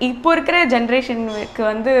 பட் இப்போ இருக்கிற ஜென்ரேஷனுக்கு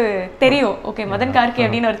வந்து தெரியும், ஓகே மதன் கார்கி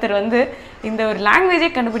அப்படின்னு ஒருத்தர் வந்து இந்த ஒரு லாங்குவேஜே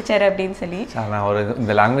கண்டுபிடிச்சாரு அப்படின்னு சொல்லி. நான்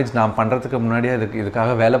இந்த லாங்குவேஜ் நான் பண்ணுறதுக்கு முன்னாடியே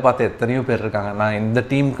இதுக்காக வேலை பார்த்த எத்தனையோ பேர் இருக்காங்க. நான் இந்த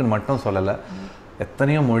டீமுக்குன்னு மட்டும் சொல்லலை,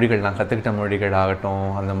 எத்தனையோ மொழிகள் நான் கற்றுக்கிட்ட மொழிகள் ஆகட்டும்,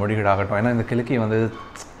 அந்த மொழிகள் ஆகட்டும். ஏன்னா இந்த கிளிக்கி வந்து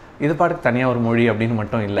இது பாட்டுக்கு தனியாக ஒரு மொழி அப்படின்னு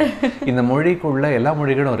மட்டும் இல்லை, இந்த மொழிக்குள்ளே எல்லா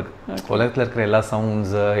மொழிகளும் இருக்குது. உலகத்தில் இருக்கிற எல்லா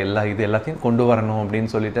சவுண்ட்ஸு எல்லாத்தையும் கொண்டு வரணும் அப்படின்னு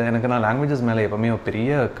சொல்லிட்டு எனக்கு நான் லாங்குவேஜஸ் மேலே எப்போவுமே ஒரு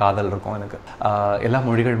பெரிய காதல் இருக்கும் எனக்கு. எல்லா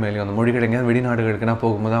மொழிகள் மேலேயும் அந்த மொழிகள் எங்கேயாவது வெளிநாடுகளுக்குன்னா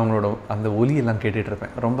போகும்போது அவங்களோட அந்த ஒலியெல்லாம் கேட்டுகிட்டு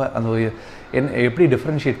இருப்பேன். ரொம்ப அந்த எப்படி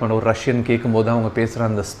டிஃப்ரென்ஷியேட் பண்ண, ஒரு ரஷ்யன் கேட்கும்போது அவங்க பேசுகிற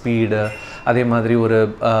அந்த ஸ்பீடு, அதே மாதிரி ஒரு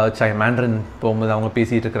மேண்ட்ரின் போகும்போது அவங்க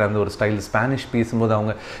பேசிகிட்டு இருக்கிற அந்த ஒரு ஸ்டைல், ஸ்பானிஷ் பேசும்போது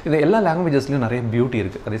அவங்க இது எல்லா லாங்குவேஜஸ்லேயும் நிறைய பியூட்டி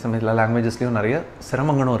இருக்குது. அதே சமயம் எல்லா லாங்குவேஜஸ்லேயும் நிறைய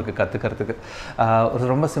சிரமங்களும் இருக்குது கற்றுக்கிறதுக்கு. ஒரு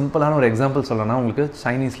ரொம்ப சிம்பிளான ஒரு எக்ஸாம்பிள் சொல்லணும்னா உங்களுக்கு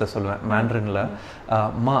சைனீஸில் சொல்லுவேன். மேண்ட்ரினில்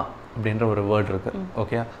மா அப்படின்ற ஒரு வேர்ட் இருக்குது.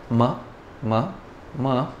 ஓகே, ம ம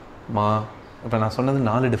ம மா. இப்போ நான் சொன்னது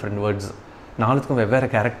 4 டிஃப்ரெண்ட் வேர்ட்ஸ், 4த்துக்கும் வெவ்வேறு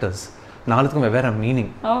கேரக்டர்ஸ், 4த்துக்கும் வெவ்வேறு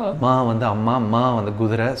மீனிங். மா வந்து அம்மா, மா வந்து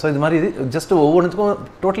குதிரை. ஸோ இது மாதிரி ஜஸ்ட் ஒவ்வொன்றுத்துக்கும்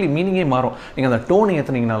டோட்டலி மீனிங்கே மாறும். நீங்கள் அந்த டோன்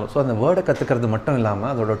ஏற்றுனீங்கனாலும். ஸோ அந்த வேர்டை கற்றுக்கிறது மட்டும்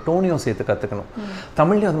இல்லாமல் அதோட டோனையும் சேர்த்து கற்றுக்கணும்.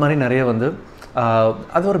 தமிழ்லேயும் அது மாதிரி நிறைய வந்து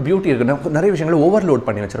அது ஒரு பியூட்டி இருக்குது. நிறைய விஷயங்களை ஓவர்லோட்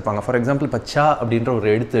பண்ணி வச்சுருப்பாங்க. ஃபார் எக்ஸாம்பிள் இப்போ சா அப்படின்ற ஒரு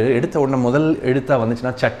எடுத்த உடனே முதல் எழுத்தாக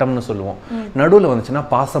வந்துச்சுன்னா சட்டம்னு சொல்லுவோம், நடுவில் வந்துச்சுன்னா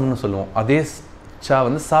பாசம்னு சொல்லுவோம். அதே சா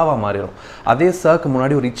வந்து சாவா மாறிடும். அதே சக்கு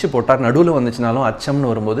முன்னாடி ஒரு இச்சு போட்டால் நடுவில் வந்துச்சுனாலும்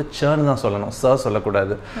அச்சம்னு வரும்போது சன்னு தான் சொல்லணும், ச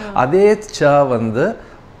சொல்லக்கூடாது. அதே சா வந்து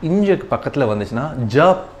இஞ்சுக்கு பக்கத்தில் வந்துச்சுன்னா ஜ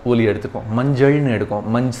ஒலி எடுத்துக்கும், மஞ்சள்னு எடுக்கும்,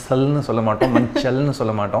 மஞ்சள்னு சொல்ல மாட்டோம், மஞ்சள்னு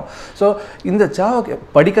சொல்ல மாட்டோம். ஸோ இந்த சாவை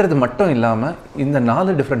படிக்கிறது மட்டும் இல்லாமல் இந்த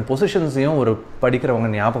 4 டிஃப்ரெண்ட் பொசிஷன்ஸையும் ஒரு படிக்கிறவங்க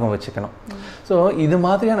ஞாபகம் வச்சுக்கணும். ஸோ இது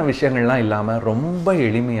மாதிரியான விஷயங்கள்லாம் இல்லாமல் ரொம்ப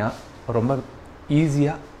எளிமையாக ரொம்ப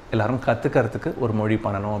ஈஸியாக எல்லாரும் கற்றுக்கிறதுக்கு ஒரு மொழி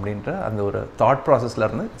பண்ணணும் அப்படின்ற அந்த ஒரு தாட்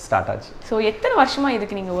ப்ராசஸ்லேருந்து ஸ்டார்ட் ஆச்சு. ஸோ எத்தனை வருஷமாக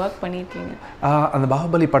இதுக்கு நீங்கள் ஒர்க் பண்ணியிருக்கீங்க? அந்த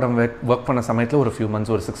பாகுபலி படம் ஒர்க் பண்ண சமயத்தில் ஒரு ஃபியூ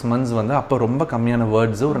மந்த்ஸ், ஒரு 6 months வந்து அப்போ ரொம்ப கம்மியான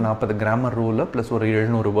வேர்ட்ஸு, ஒரு 40 கிராமர் ரூலு ப்ளஸ் ஒரு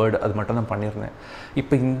 700 வேர்டு அது மட்டும் தான் பண்ணியிருந்தேன்.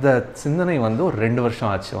 இப்போ இந்த சிந்தனை வந்து ஒரு 2 வருஷம்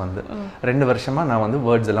ஆச்சு. வந்து 2 வருஷமாக நான் வந்து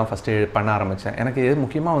வேர்ட்ஸ் எல்லாம் ஃபஸ்ட்டு பண்ண ஆரம்பித்தேன். எனக்கு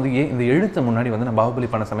முக்கியமாக வந்து இந்த எழுத்து முன்னாடி வந்து நான்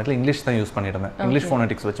பாகுபலி பண்ண சமயத்தில் இங்கிலீஷ் தான் யூஸ் பண்ணியிருந்தேன், இங்கிலீஷ்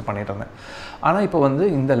ஃபோனட்டிக்ஸ் வச்சு பண்ணிட்டு இருந்தேன். ஆனால் இப்போ வந்து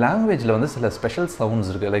இந்த லாங்குவேஜில் வந்து சில ஸ்பெஷல்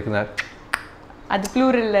சவுண்ட்ஸ் இருக்குது. லைக் இந்த அது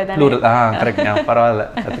ப்ளூரல் கரெக்ட், பரவாயில்ல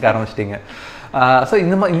கற்றுக்க ஆரம்பிச்சிட்டிங்க. ஸோ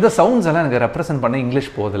இந்த சவுண்ட்ஸ் எல்லாம் எனக்கு ரெப்ரசென்ட் பண்ண இங்கிலீஷ்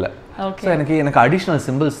போதில்லை. ஸோ எனக்கு அடிஷ்னல்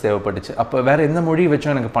சிம்பிள்ஸ் தேவைப்பட்டுச்சு. அப்போ வேறு எந்த மொழி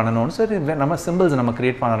வச்சும் எனக்கு பண்ணணும்னு சரி நம்ம சிம்பிள்ஸ் நம்ம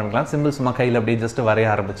க்ரியேட் பண்ண ஆரம்பிக்கலாம். சிம்பிள்ஸ் சும்மா கையில் அப்படியே ஜஸ்ட் வரைய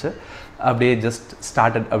ஆரம்பிச்சு அப்படியே ஜஸ்ட்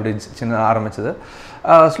ஸ்டார்டட் அப்படி சின்ன ஆரம்பிச்சது.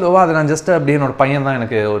 ஸ்லோவாக அதை நான் ஜஸ்ட் அப்படியே என்னோட பையன் தான்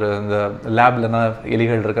எனக்கு ஒரு இந்த லேப்லனா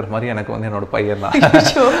எலிகள் இருக்கிற மாதிரி எனக்கு வந்து என்னோட பையன் தான்.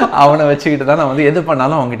 அவனை வச்சுக்கிட்டு தான் நான் வந்து எது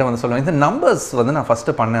பண்ணாலும் அவங்ககிட்ட வந்து சொல்லுவேன். இந்த நம்பர்ஸ் வந்து நான்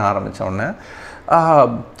ஃபஸ்ட்டு பண்ண ஆரம்பித்த உடனே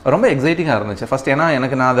ரொம்ப எக்ஸைட்டிங்காக இருந்துச்சு ஃபஸ்ட். ஏன்னா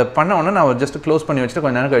நான் அதை பண்ண உடனே நான் ஜஸ்ட் க்ளோஸ் பண்ணி வச்சுட்டு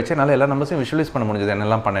கொஞ்சம் நேரம் கழிச்சு என்னால் எல்லா நம்பர்ஸையும் விஷுவலைஸ் பண்ண முடிஞ்சது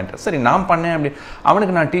என்னெல்லாம் பண்ணிட்டு. சரி நான் பண்ணேன் அப்படி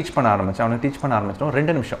அவனுக்கு நான் டீச் பண்ண ஆரம்பித்தேன். அவனுக்கு டீச் பண்ண ஆரம்பிச்சிட்டோம்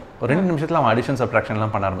 2 நிமிஷத்தில் அவன் அடிஷன்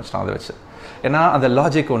சப்ட்ராக்ஷன்லாம் பண்ண ஆரம்பிச்சிட்டான் அதை வச்சு. ஏன்னா அந்த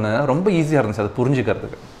லாஜிக் ஒன்று ரொம்ப ஈஸியாக இருந்துச்சு அதை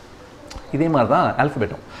புரிஞ்சுக்கிறதுக்கு. இதே மாதிரி தான்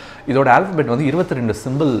ஆல்ஃபபெட்டும். இதோட ஆல்ஃபபெட் வந்து 22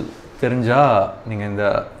 சிம்பிள் தெரிஞ்சால் நீங்கள் இந்த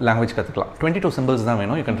லாங்குவேஜ் கற்றுக்கலாம். 22 சிம்பிள்ஸ் தான்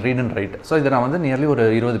வேணும். You can read and right. So இதை நான் வந்து நியர்லி ஒரு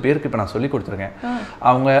 20 பேருக்கு இப்போ நான் சொல்லி கொடுத்துருக்கேன்.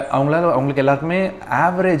 அவங்களுக்கு எல்லாருக்குமே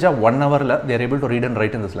ஆவரேஜாக 1 hourல they're able to read and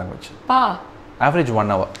right in this language. Average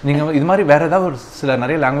 1 hour. நீங்கள் இது மாதிரி வேறு ஏதாவது ஒரு சில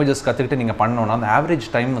நிறைய லாங்குவேஜஸ் கற்றுக்கிட்டு நீங்கள் பண்ணோன்னா அந்த ஆவரேஜ்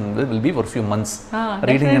டைம் வந்து வில் பி ஒரு few months.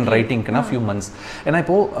 Reading and ரைட்டிங்க்குனா few months. ஏன்னா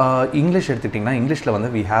இப்போது இங்கிலீஷ் எடுத்துக்கிட்டிங்கன்னா இங்கிலீஷில்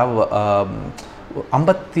வந்து வி ஹாவ்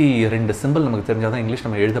 52 சிம்பிள் நமக்கு தெரிஞ்சால் தான் இங்கிலீஷ்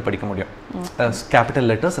நம்ம எழுத படிக்க முடியும். Capital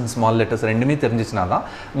letters and small letters ரெண்டுமே தெரிஞ்சிச்சுனா தான்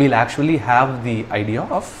wheel actually have the idea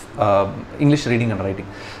of English reading and writing.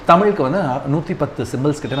 தமிழுக்கு வந்து 110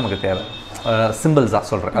 சிம்பிள்ஸ் கிட்ட நமக்கு தேவை. சிம்பிள்ஸாக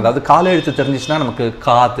சொல்கிறேன். அதாவது கால எழுத்து தெரிஞ்சிச்சுன்னா நமக்கு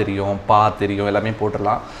கா தெரியும், பா தெரியும், எல்லாமே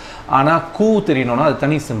போட்டுடலாம். ஆனால் கூ தெரியணும்னா அது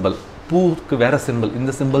தனி சிம்பிள், பூக்கு வேறு சிம்பிள்,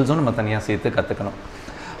 இந்த சிம்பிள்ஸும் நம்ம தனியாக சேர்த்து கற்றுக்கணும்.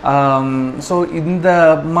 ஸோ இந்த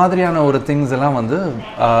மாதிரியான ஒரு திங்ஸ் எல்லாம் வந்து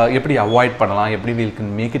எப்படி அவாய்ட் பண்ணலாம், எப்படி wheel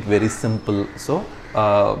can make it very simple. So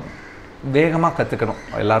வேகமாக கற்றுக்கணும்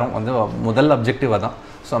எல்லோரும் வந்து முதல் அப்ஜெக்டிவ் அதான்.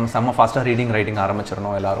 ஸோ நம்ம செம்ம ஃபாஸ்ட்டாக ரீடிங் ரைட்டிங்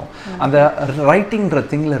ஆரம்பிச்சிடணும் எல்லோரும். அந்த ரைட்டிங்கிற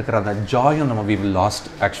திங்கில் இருக்கிற அந்த ஜாயும் நம்ம வி வில் லாஸ்ட்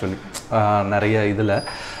ஆக்சுவலி நிறைய இதில்.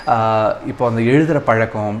 இப்போ அந்த எழுதுகிற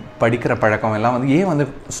பழக்கம், படிக்கிற பழக்கம் எல்லாம் வந்து ஏன் வந்து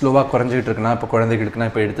ஸ்லோவாக குறைஞ்சிக்கிட்டு இருக்குன்னா, இப்போ குழந்தைகளுக்குன்னா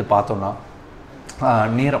இப்போ எடுத்து பார்த்தோன்னா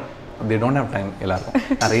நேரம், they don't have time. எல்லாருக்கும்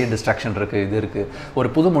நிறைய டிஸ்ட்ராக்ஷன் இருக்குது, இது இருக்குது. ஒரு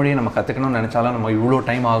புது மொழியை நம்ம கற்றுக்கணும்னு நினச்சாலும் நம்ம இவ்வளோ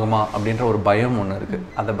டைம் ஆகுமா அப்படின்ற ஒரு பயம் ஒன்று இருக்குது.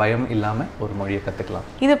 அந்த பயம் இல்லாமல் ஒரு மொழியை கற்றுக்கலாம்.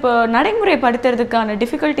 இது இப்போ நடைமுறைப்படுத்துறதுக்கான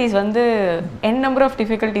டிஃபிகல்ட்டிஸ் வந்து நம்பர் ஆஃப்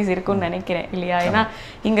டிஃபிகல்ட்டிஸ் இருக்குன்னு நினைக்கிறேன் இல்லையா? ஏன்னா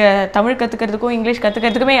இங்கே தமிழ் கற்றுக்கிறதுக்கும் இங்கிலீஷ்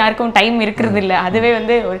கற்றுக்கிறதுக்குமே யாருக்கும் டைம் இருக்கிறது இல்லை. அதுவே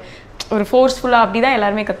வந்து ஒரு ஃபோர்ஸ்ஃபுல்லாக அப்படி தான்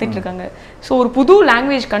எல்லாருமே கற்றுட்ருக்காங்க. ஸோ ஒரு புது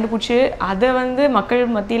லாங்குவேஜ் கண்டுபிடிச்சி அதை வந்து மக்கள்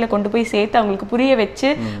மத்தியில் கொண்டு போய் சேர்த்து அவங்களுக்கு புரிய வச்சு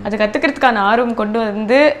அதை கற்றுக்கிறதுக்கான ஆர்வம் கொண்டு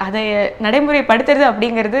வந்து அதை நடைமுறைப்படுத்துறது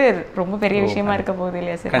அப்படிங்கிறது ரொம்ப பெரிய விஷயமா இருக்க போகுது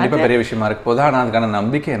இல்லையா சார்? கண்டிப்பாக பெரிய விஷயமா இருக்க போகுது. ஆனால் அதுக்கான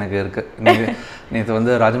நம்பிக்கை எனக்கு இருக்குது. நேற்று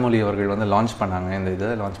வந்து ராஜமௌலி அவர்கள் வந்து லான்ச் பண்ணாங்க. இந்த இது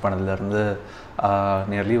லான்ச் பண்ணதுலேருந்து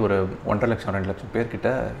நியர்லி ஒரு 1.5 லட்சம் 2 லட்சம்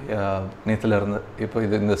பேர்கிட்ட நேற்றுலேருந்து இப்போ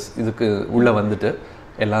இதுக்கு உள்ளே வந்துட்டு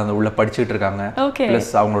எல்லாம் அந்த உள்ளே படிச்சுட்டு இருக்காங்க. ப்ளஸ்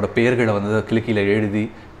அவங்களோட பேர்களை வந்து கிளிக்கில் எழுதி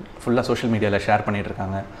ஃபுல்லாக சோஷியல் மீடியாவில் ஷேர் பண்ணிகிட்டு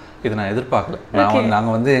இருக்காங்க. இது நான் எதிர்பார்க்கல.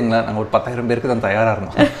 நாங்கள் வந்து நாங்கள் ஒரு 10,000 பேருக்கு தான் தயாராக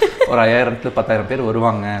இருந்தோம். ஒரு 5,000 to 10,000 பேர்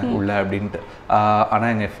வருவாங்க உள்ள அப்படின்ட்டு.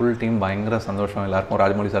 ஆனால் எங்கள் ஃபுல் டீம் பயங்கர சந்தோஷம். எல்லாருக்கும்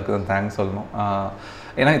ராஜமௌலி சாருக்கு தான் தேங்க்ஸ் சொல்லணும்.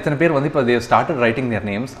 ஏன்னா இத்தனை பேர் வந்து இப்போ ஸ்டார்டட் ரைட்டிங் தியர்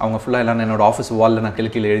நேம்ஸ். அவங்க ஃபுல்லாக எல்லாம் என்னோட ஆஃபீஸ் வாலில் நான்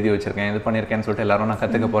கிளிக்கில் எழுதி வச்சிருக்கேன், இது பண்ணியிருக்கேன்னு சொல்லிட்டு எல்லாரும் நான்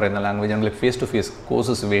கற்றுக்க போகிறேன் இந்த லாங்குவேஜ், எங்களுக்கு ஃபேஸ் டு ஃபேஸ்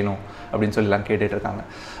கோர்சஸ் வேணும் அப்படின்னு சொல்லி எல்லாம் கேட்டுட்டு இருக்காங்க.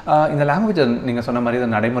 இந்த லாங்குவேஜை நீங்கள் சொன்ன மாதிரி இதை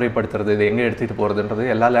நடைமுறைப்படுத்துறது, இது எங்கே எடுத்துகிட்டு போகிறதுன்றது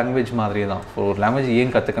எல்லா லாங்குவேஜ் மாதிரியே தான். ஒரு லாங்குவேஜ்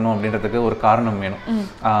ஏன் கற்றுக்கணும் அப்படின்றதுக்கு ஒரு காரணம் வேணும்.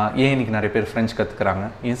 ஏன் இன்றைக்கி நிறைய பேர் ஃப்ரெஞ்ச் கற்றுக்குறாங்க,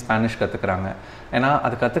 ஏன் ஸ்பானிஷ் கற்றுக்குறாங்க? ஏன்னா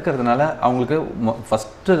அது கற்றுக்கிறதுனால அவங்களுக்கு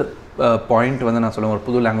ஃபஸ்ட்டு பாயிண்ட் வந்து நான் சொல்லுவேன், ஒரு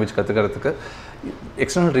புது லாங்குவேஜ் கற்றுக்கிறதுக்கு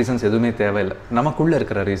எக்ஸ்டர்னல் ரீசன்ஸ் எதுவுமே தேவையில்லை. நமக்குள்ளே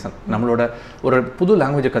இருக்கிற ரீசன், நம்மளோட ஒரு புது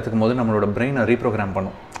லாங்குவேஜை கற்றுக்கும் போது நம்மளோட பிரெயினை ரீப்ரோக்ராம்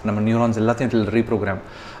பண்ணும். நம்ம நியூரான்ஸ் எல்லாத்தையும் இட் ரீப்ரோக்ராம்.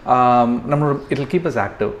 நம்மளோட it keep as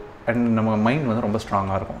active and நம்ம மைண்ட் வந்து ரொம்ப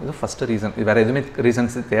ஸ்ட்ராங்காக இருக்கும். இது ஃபஸ்ட்டு ரீசன். இது வேறு எதுவுமே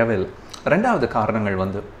ரீசன்ஸ் தேவையில்லை. ரெண்டாவது காரணங்கள்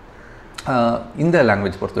வந்து இந்த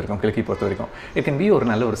லாங்குவேஜ் பொறுத்த வரைக்கும், கிளிக்கி பொறுத்த வரைக்கும் இட் கேன் பி ஒரு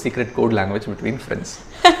நல்ல ஒரு secret code language between friends.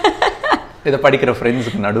 இதை படிக்கிற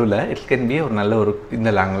ஃப்ரெண்ட்ஸுக்கு நடுவில் இட் கேன் பி ஒரு நல்ல ஒரு இந்த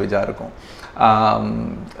லாங்குவேஜாக இருக்கும்.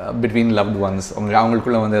 பிட்வீன் லவ்ட் ஒன்ஸ்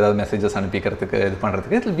அவங்களுக்குள்ள வந்து ஏதாவது மெசேஜஸ் அனுப்பிக்கிறதுக்கு இது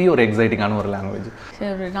பண்ணுறதுக்கு இட் வில் பி ஒரு எக்ஸைட்டிங்கான ஒரு லாங்குவேஜ்.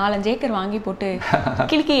 சார் ஒரு 4-5 ஏக்கர் வாங்கி போட்டு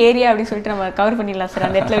கில்கி ஏரியா அப்படின்னு சொல்லிட்டு நம்ம கவர் பண்ணிடலாம் சார்.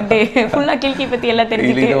 அந்த இடத்துல வந்து ஃபுல்லாக கில்கி பற்றி எல்லாம்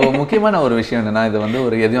தெரிஞ்சுட்டு. இது முக்கியமான ஒரு விஷயம் என்னன்னா, இது வந்து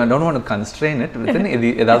ஒரு எதுவும் I don't want to constraint it within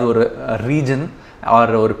இது ஏதாவது ஒரு ரீஜன்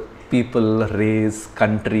ஆர் ஒரு பீப்புள், ரேஸ்,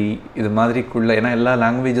 கண்ட்ரி இது மாதிரிக்குள்ள. ஏன்னா எல்லா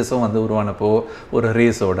லாங்குவேஜஸும் வந்து உருவானப்போ ஒரு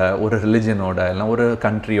ரேஸோட, ஒரு ரிலிஜனோட, இல்லை ஒரு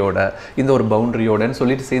கண்ட்ரியோட, இந்த ஒரு பவுண்ட்ரியோடன்னு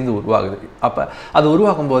சொல்லிட்டு சேர்ந்து உருவாகுது. அப்போ அது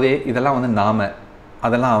உருவாக்கும் போதே இதெல்லாம் வந்து நாம,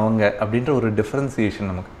 அதெல்லாம் அவங்க அப்படின்ற ஒரு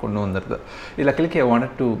டிஃப்ரென்சியேஷன் நமக்கு கொண்டு வந்துடுது. இதில் clicky I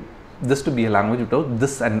wanted to this to be a language without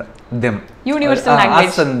this and them, universal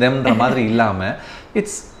language, us and them மாதிரி இல்லாமல்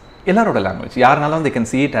இட்ஸ் எல்லாரோட லாங்குவேஜ். யாருனாலும் they can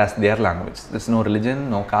see it as their language. There's no religion,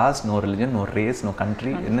 no caste, no religion, no race, no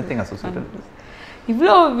country, anything associated with it.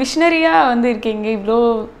 இவ்வளோ விஷனரியாக வந்து இருக்கீங்க. இவ்வளோ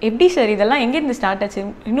எப்படி sir இதெல்லாம் எங்கேருந்து ஸ்டார்ட் ஆச்சு?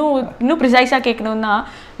 இன்னும் ப்ரிசைஸாக கேட்கணுன்னா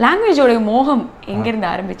லாங்குவேஜோடைய மோகம் எங்கேருந்து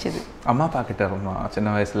ஆரம்பிச்சது? அம்மா அப்பா கிட்ட ரொம்ப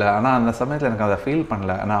சின்ன வயசில். ஆனால் அந்த சமயத்தில் எனக்கு அதை ஃபீல்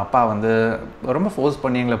பண்ணல. ஆனால் அப்பா வந்து ரொம்ப ஃபோர்ஸ்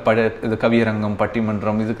பண்ணி எங்களை இது கவியரங்கம்,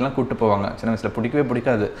 பட்டிமன்றம் இதுக்கெல்லாம் கூப்பிட்டு போவாங்க. சின்ன வயசில் பிடிக்கவே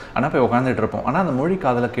பிடிக்காது, ஆனால் போய் உட்காந்துட்டு இருப்போம். ஆனால் அந்த மொழி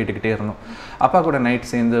காதில் கேட்டுக்கிட்டே இருந்தோம். அப்பா கூட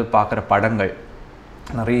நைட் சேர்ந்து பார்க்குற படங்கள்,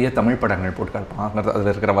 நிறைய தமிழ் படங்கள் போட்டு காட்பாங்க, அதில்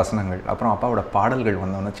இருக்கிற வசனங்கள். அப்புறம் அப்பாவோட பாடல்கள்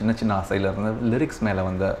வந்தோன்னா சின்ன சின்ன ஆசையிலேருந்து லிரிக்ஸ் மேலே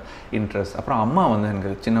வந்த இன்ட்ரெஸ்ட். அப்புறம் அம்மா வந்து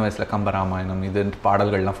எனக்கு சின்ன வயசில் கம்பராமாயணம் இது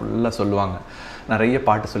பாடல்கள்லாம் ஃபுல்லாக சொல்லுவாங்க, நிறைய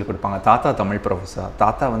பாட்டு சொல்லிக் கொடுப்பாங்க. தாத்தா தமிழ் ப்ரொஃபஸர்,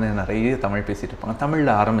 தாத்தா வந்து நிறைய தமிழ் பேசிகிட்டு இருப்பாங்க.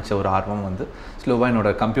 தமிழில் ஆரம்பித்த ஒரு ஆர்வம் வந்து ஸ்லோவாக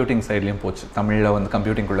என்னோடய கம்ப்யூட்டிங் சைட்லேயும் போச்சு. தமிழில் வந்து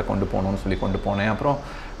கம்ப்யூட்டிங்குள்ளே கொண்டு போகணும்னு சொல்லி கொண்டு போனேன். அப்புறம்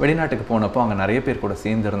வெளிநாட்டுக்கு போனப்போ அங்கே நிறைய பேர் கூட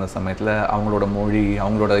சேர்ந்து இருந்த சமயத்தில் அவங்களோட மொழி,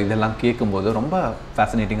 அவங்களோட இதெல்லாம் கேட்கும்போது ரொம்ப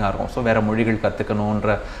ஃபேசினேட்டிங்காக இருக்கும். ஸோ வேறு மொழிகள்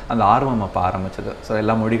கற்றுக்கணுன்ற அந்த ஆர்வம் அப்போ ஆரம்பிச்சது. ஸோ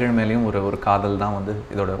எல்லா மொழிகள் மேலேயும் ஒரு காதல் தான் வந்து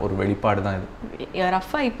இதோட ஒரு வெளிப்பாடு தான் இது.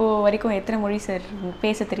 ரஃபா இப்போது வரைக்கும் எத்தனை மொழி சார்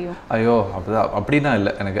பேச தெரியும்? ஐயோ அப்படிதான்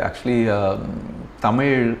இல்லை. எனக்கு ஆக்சுவலி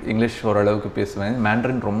தமிழ், இங்கிலீஷ் ஓரளவுக்கு பேசுவேன்.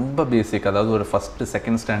 மேண்ட்ரின் ரொம்ப பேசிக், அதாவது ஒரு ஃபர்ஸ்ட்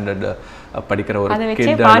செகண்ட் ஸ்டாண்டர்ட் படிக்கிற ஒரு கிட் அதை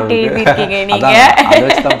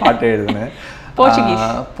வச்சு தான் பாட்டு எழுதுனேன்.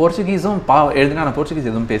 போர்ச்சுகீஸும் எழுதுனா, நான் போர்ச்சுகீஸ்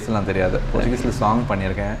எதுவும் பேசலாம் தெரியாது. போர்ச்சுகீஸில் சாங்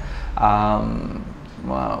பண்ணியிருக்கேன்.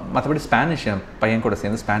 மற்றபடி ஸ்பானிஷ் என் பையன் கூட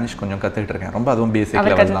சேர்ந்து ஸ்பானிஷ் கொஞ்சம் கற்றுக்கிட்டு இருக்கேன். ரொம்ப அதுவும் பேசிக்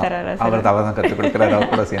லெவல் தான். அவர் தான் கற்றுக் கொடுக்குறாரு,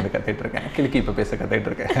 அவர் கூட சேர்ந்து கற்றுக்கிட்டு இருக்கேன். கிளிக்கி இப்போ பேச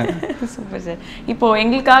கற்றுக்கிட்டு இருக்கேன். Super sir. இப்போது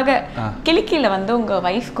எங்களுக்காக கிளிக்கியில் வந்து உங்கள்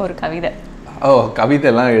ஒய்ஃப்க்கு ஒரு கவிதை. கவிதை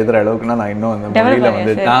எல்லாம் எழுதுகிற அளவுக்குன்னா நான் இன்னும் அந்த மொழியில்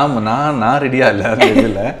வந்து நான் ரெடியாக இல்லை. அது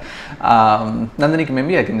இதில் நந்தினிக்கு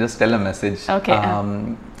maybe I can just tell a message.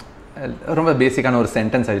 ரொம்ப பேசிக்கான ஒரு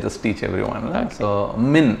sentence I just teach every one. So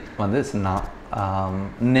மின் வந்து இஸ் நான்,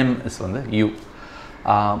 நிம் இஸ் வந்து you,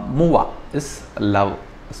 Muva is love.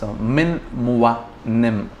 So மின் மூவா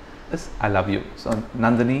நிம் is I love you. So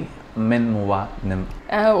Nandini மின் மூவா நிம்.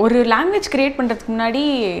 ஒரு லாங்குவேஜ் கிரியேட் பண்ணுறதுக்கு முன்னாடி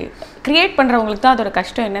கிரியேட் பண்ணுறவங்களுக்கு தான் அதோட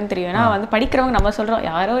கஷ்டம் என்னன்னு தெரியும். ஏன்னா வந்து படிக்கிறவங்க நம்ம சொல்கிறோம்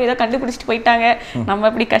யாரோ ஏதோ கண்டுபிடிச்சிட்டு போயிட்டாங்க, நம்ம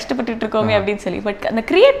இப்படி கஷ்டப்பட்டுட்டு இருக்கோமே அப்படின்னு சொல்லி. பட் அந்த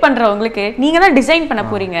கிரியேட் பண்ணுறவங்களுக்கு நீங்கள் தான் டிசைன் பண்ண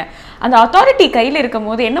போகிறீங்க. அந்த அத்தாரிட்டி கையில் இருக்கும்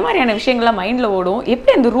போது என்ன மாதிரியான விஷயங்கள்லாம் மைண்டில் ஓடும்?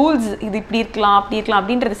 எப்படி அந்த ரூல்ஸ் இது இப்படி இருக்கலாம் அப்படி இருக்கலாம்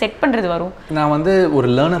அப்படின்றத செட் பண்ணுறது வரும்? நான் வந்து ஒரு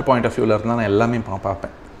லேர்னர் பாயிண்ட் ஆஃப் வியூவில் இருந்தால் நான் எல்லாமே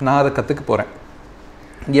பார்ப்பேன். நான் அதை கற்றுக்க போகிறேன்,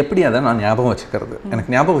 எப்படி அதை நான் ஞாபகம் வச்சுக்கிறது,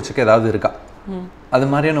 எனக்கு ஞாபகம் வச்சுக்க ஏதாவது இருக்கா, அது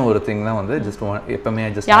மாதிரியான ஒரு திங் தான் வந்து ஜஸ்ட் எப்பவுமே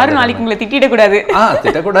ஜஸ்ட் யாரும் நாளைக்கு உங்களை திட்டிடக்கூடாது.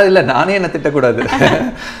 திட்டக்கூடாது, இல்லை நானே என்ன திட்டக்கூடாது.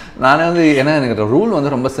 நானே வந்து ஏன்னா எனக்கு ரூல்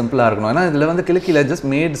வந்து ரொம்ப சிம்பிளாக இருக்கணும். ஏன்னா இதில் வந்து கிழக்கில் ஜஸ்ட்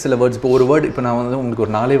மேட் சில வேர்ட்ஸ். இப்போ ஒரு வேர்டு, இப்போ நான் வந்து உங்களுக்கு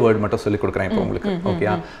ஒரு 4 வேர்டு மட்டும் சொல்லிக் கொடுக்குறேன் இப்போ உங்களுக்கு. ஓகே,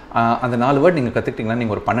 அந்த 4 வேர்டு நீங்கள் கற்றுக்கிட்டீங்கன்னா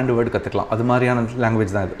நீங்கள் ஒரு 12 வேர்டு கற்றுக்கலாம். அது மாதிரியான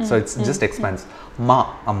லாங்குவேஜ் தான் இது. So it's just expands. மா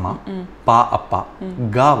அம்மா, பா அப்பா,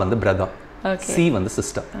 கா வந்து பிரதர், சி வந்து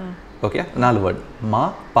சிஸ்டர். ஓகே, 4 வேர்டு மா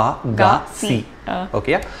பா கா சி.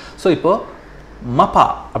 ஓகே, ஸோ இப்போ மப்பா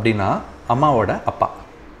அப்படின்னா அம்மாவோட அப்பா,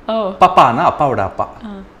 பப்பானா அப்பாவோட அப்பா,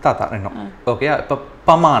 தாத்தா ரெண்டும். ஓகே, இப்போ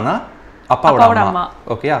பமானா அப்பாவோட அம்மா.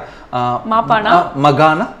 ஓகே, மாப்பானா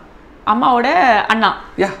மகானா அம்மாவோட அண்ணா,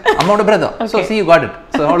 அம்மாவோட brother. So C you got it.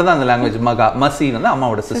 So அவ்வளோதான் அந்த லாங்குவேஜ். மகா, மசி வந்து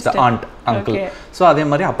அம்மாவோட சிஸ்டர், ஆண்ட், அங்கிள். ஸோ அதே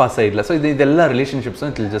மாதிரி அப்பா சைடில். ஸோ இது எல்லா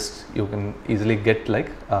ரிலேஷன்ஷிப்ஸும் it will just you can easily get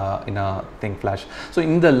like in a thing flash. So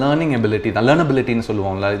இந்த லேர்னிங் எபிலிட்டி தான், லேர்னபிலிட்டின்னு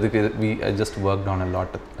சொல்லுவோம்ல, இதுக்கு we just work on a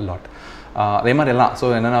lot. அதே மாதிரி எல்லாம். ஸோ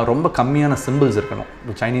என்னென்னா ரொம்ப கம்மியான சிம்பிள்ஸ் இருக்கணும்.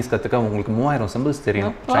 சைனீஸ் கற்றுக்க உங்களுக்கு 3000 சிம்பிள்ஸ்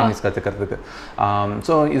தெரியணும் சைனீஸ் கற்றுக்கிறதுக்கு.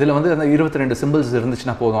 ஸோ இதில் வந்து அந்த 22 சிம்பிள்ஸ்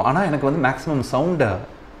இருந்துச்சுன்னா போதும். ஆனால் எனக்கு வந்து மேக்ஸிமம் சவுண்டை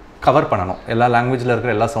கவர் பண்ணணும். எல்லா லாங்குவேஜில்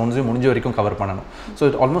இருக்கிற எல்லா சவுண்ட்ஸையும் முடிஞ்ச வரைக்கும் கவர் பண்ணணும். ஸோ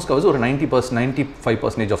இட் ஆல்மோஸ்ட் கவர்ஸ் ஒரு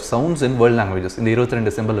 95% of sounds in world languages இந்த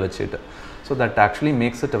 22 சிம்பிள் வச்சுட்டு. So that actually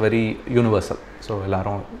makes it a very universal. So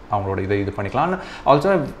எல்லாரும் அவங்களோட இது பண்ணிக்கலாம்.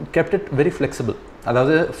 Also I kept it very flexible.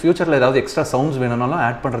 அதாவது ஃபியூச்சரில் ஏதாவது எக்ஸ்ட்ரா சவுண்ட்ஸ் வேணும்னாலும்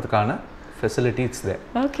ஆட் பண்ணுறதுக்கான facility it's there.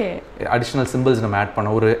 Okay, additional symbols நம்ம ஆட்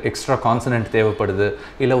பண்ணோம், ஒரு எக்ஸ்ட்ரா கான்சனன்ட் தேவைப்படுது,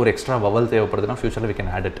 இல்லை ஒரு எக்ஸ்ட்ரா வவல் தேவைப்படுதுன்னா ஃபியூச்சரில் we can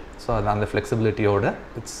add it. So அது அந்த ஃப்ளெக்சிபிலிட்டியோட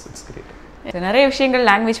இட்ஸ் கிரியேட். நிறைய விஷயங்கள்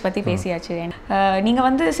லாங்குவேஜ் பற்றி பேசியாச்சு. நீங்கள்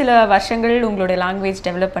வந்து சில வருஷங்கள் உங்களோட லாங்குவேஜ்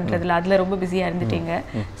டெவலப் பண்ணுறதுல அதில் ரொம்ப பிஸியாக இருந்துட்டீங்க.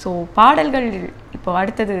 ஸோ பாடல்கள் இப்போ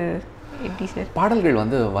அடுத்தது எப்படி சார்? பாடல்கள்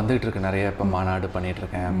வந்துகிட்டு இருக்கு நிறைய. இப்போ மாநாடு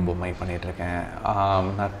பண்ணிகிட்ருக்கேன், பொம்மை பண்ணிகிட்ருக்கேன்,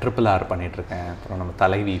 நான் RRR பண்ணிகிட்ருக்கேன், அப்புறம் நம்ம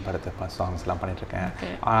தலைவி படத்தை சாங்ஸ்லாம் பண்ணிகிட்ருக்கேன்.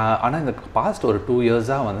 ஆனால் இந்த பாஸ்ட் ஒரு 2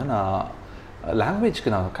 இயர்ஸாக நான்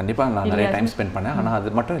லாங்குவேஜ்க்கு நான் கண்டிப்பாக நிறைய டைம் ஸ்பெண்ட் பண்ணேன். ஆனால்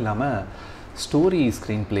அது மட்டும் இல்லாமல் ஸ்டோரி,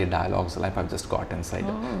 ஸ்க்ரீன் பிளே, டயலாக்ஸ் எல்லாம் இப்போ ஜஸ்ட் காட் இன்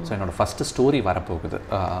சைடு. ஸோ என்னோடய ஃபஸ்ட்டு ஸ்டோரி வரப்போகுது.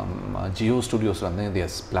 Jio studios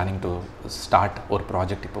this planning to start ஒரு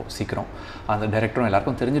ப்ராஜெக்ட் இப்போது சீக்கிரம். அந்த டைரக்டரும்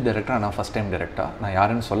எல்லாருக்கும் தெரிஞ்ச டைரக்டர், ஆனால் ஃபஸ்ட் டைம் டைரக்டர், நான்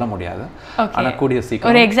யாருன்னு சொல்ல முடியாது. ஆனால் கூடிய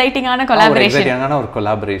சீக்கிரம் ஒரு எக்ஸைட்டிங்கான ஒரு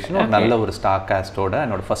கொலாபரேஷன், ஒரு நல்ல ஒரு ஸ்டார் காஸ்டோட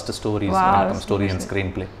என்னோட first story and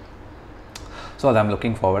screen play. So அது ஐம்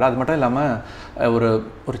லுக்கிங் ஃபார்வர்ட். அது மட்டும் இல்லாமல்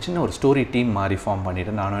ஒரு சின்ன ஒரு ஸ்டோரி டீம் மாதிரி ஃபார்ம்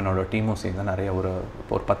பண்ணிவிட்டு நானும் என்னோடய டீமும் சேர்ந்து நிறைய ஒரு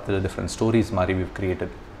 10 டிஃப்ரெண்ட் ஸ்டோரிஸ் மாதிரி we've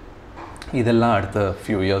created. இதெல்லாம் அடுத்த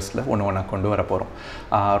ஃபியூ இயர்ஸில் ஒன்று கொண்டு வர போகிறோம்.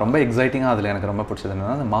 ரொம்ப எக்ஸைட்டிங்காக அதில் எனக்கு ரொம்ப பிடிச்சது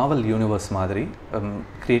என்னென்னா, அந்த மாவல் யூனிவர்ஸ் மாதிரி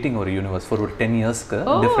க்ரியேட்டிங் ஒரு யூனிவர்ஸ் ஃபார் ஒரு 10 இயர்ஸ்க்கு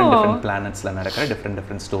டிஃப்ரெண்ட் பிளானட்ஸில் நடக்கிற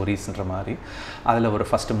டிஃப்ரெண்ட் ஸ்டோரிஸ்ன்ற மாதிரி. அதில் ஒரு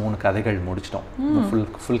ஃபஸ்ட்டு 3 கதைகள் முடிச்சிட்டோம்.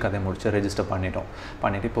 ஃபுல் கதை முடிச்சு ரெஜிஸ்டர்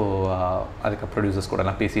பண்ணிவிட்டு இப்போது அதுக்கு ப்ரொடியூசர்ஸ்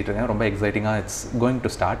கூடலாம் பேசிகிட்டு இருக்கேன். ரொம்ப எக்ஸைட்டிங்காக இட்ஸ் கோயிங்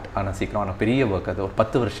டு ஸ்டார்ட். ஆனால் சீக்கிரம் ஆனால் பெரிய ஒர்க், அது ஒரு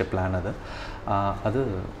 10 வருஷ பிளான். அது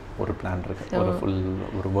ஒரு பிளான் இருக்குது.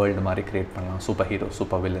 ஒரு வேர்ல்டு மாதிரி கிரியேட் பண்ணலாம். Super hero,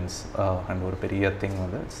 super villains and ஒரு பெரிய thing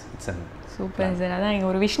it's an super sir. அதான்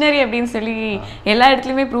நீங்கள் ஒரு விஷனரி அப்படின்னு சொல்லி எல்லா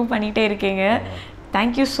இடத்துலையுமே ப்ரூவ் பண்ணிகிட்டே இருக்கீங்க.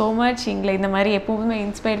 Thank you so much. எங்களை இந்த மாதிரி எப்போவுமே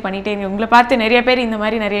இன்ஸ்பயர் பண்ணிகிட்டே இருங்க. உங்களை பார்த்து நிறைய பேர் இந்த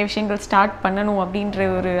மாதிரி நிறைய விஷயங்கள் ஸ்டார்ட் பண்ணணும் அப்படின்ற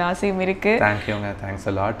ஒரு ஆசையும் இருக்குது. தேங்க்யூங்க, தேங்க்ஸ்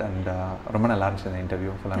அ லாட். அண்ட் ரொம்ப நல்லா இருந்துச்சு இந்த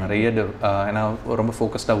இன்டர்வியூ. நிறைய ஏன்னா ரொம்ப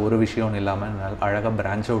ஃபோக்கஸ்டாக ஒரு விஷயம் இல்லாமல் அழகாக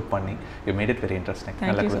பிரான்ச் அவுட் பண்ணி you made it very interesting.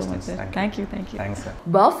 நல்ல questions. Thank you. Thanks sir.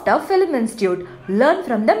 BAFTA Film Institute. Learn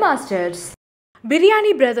from the masters.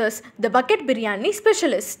 Biryani Brothers, the bucket biryani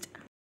specialist.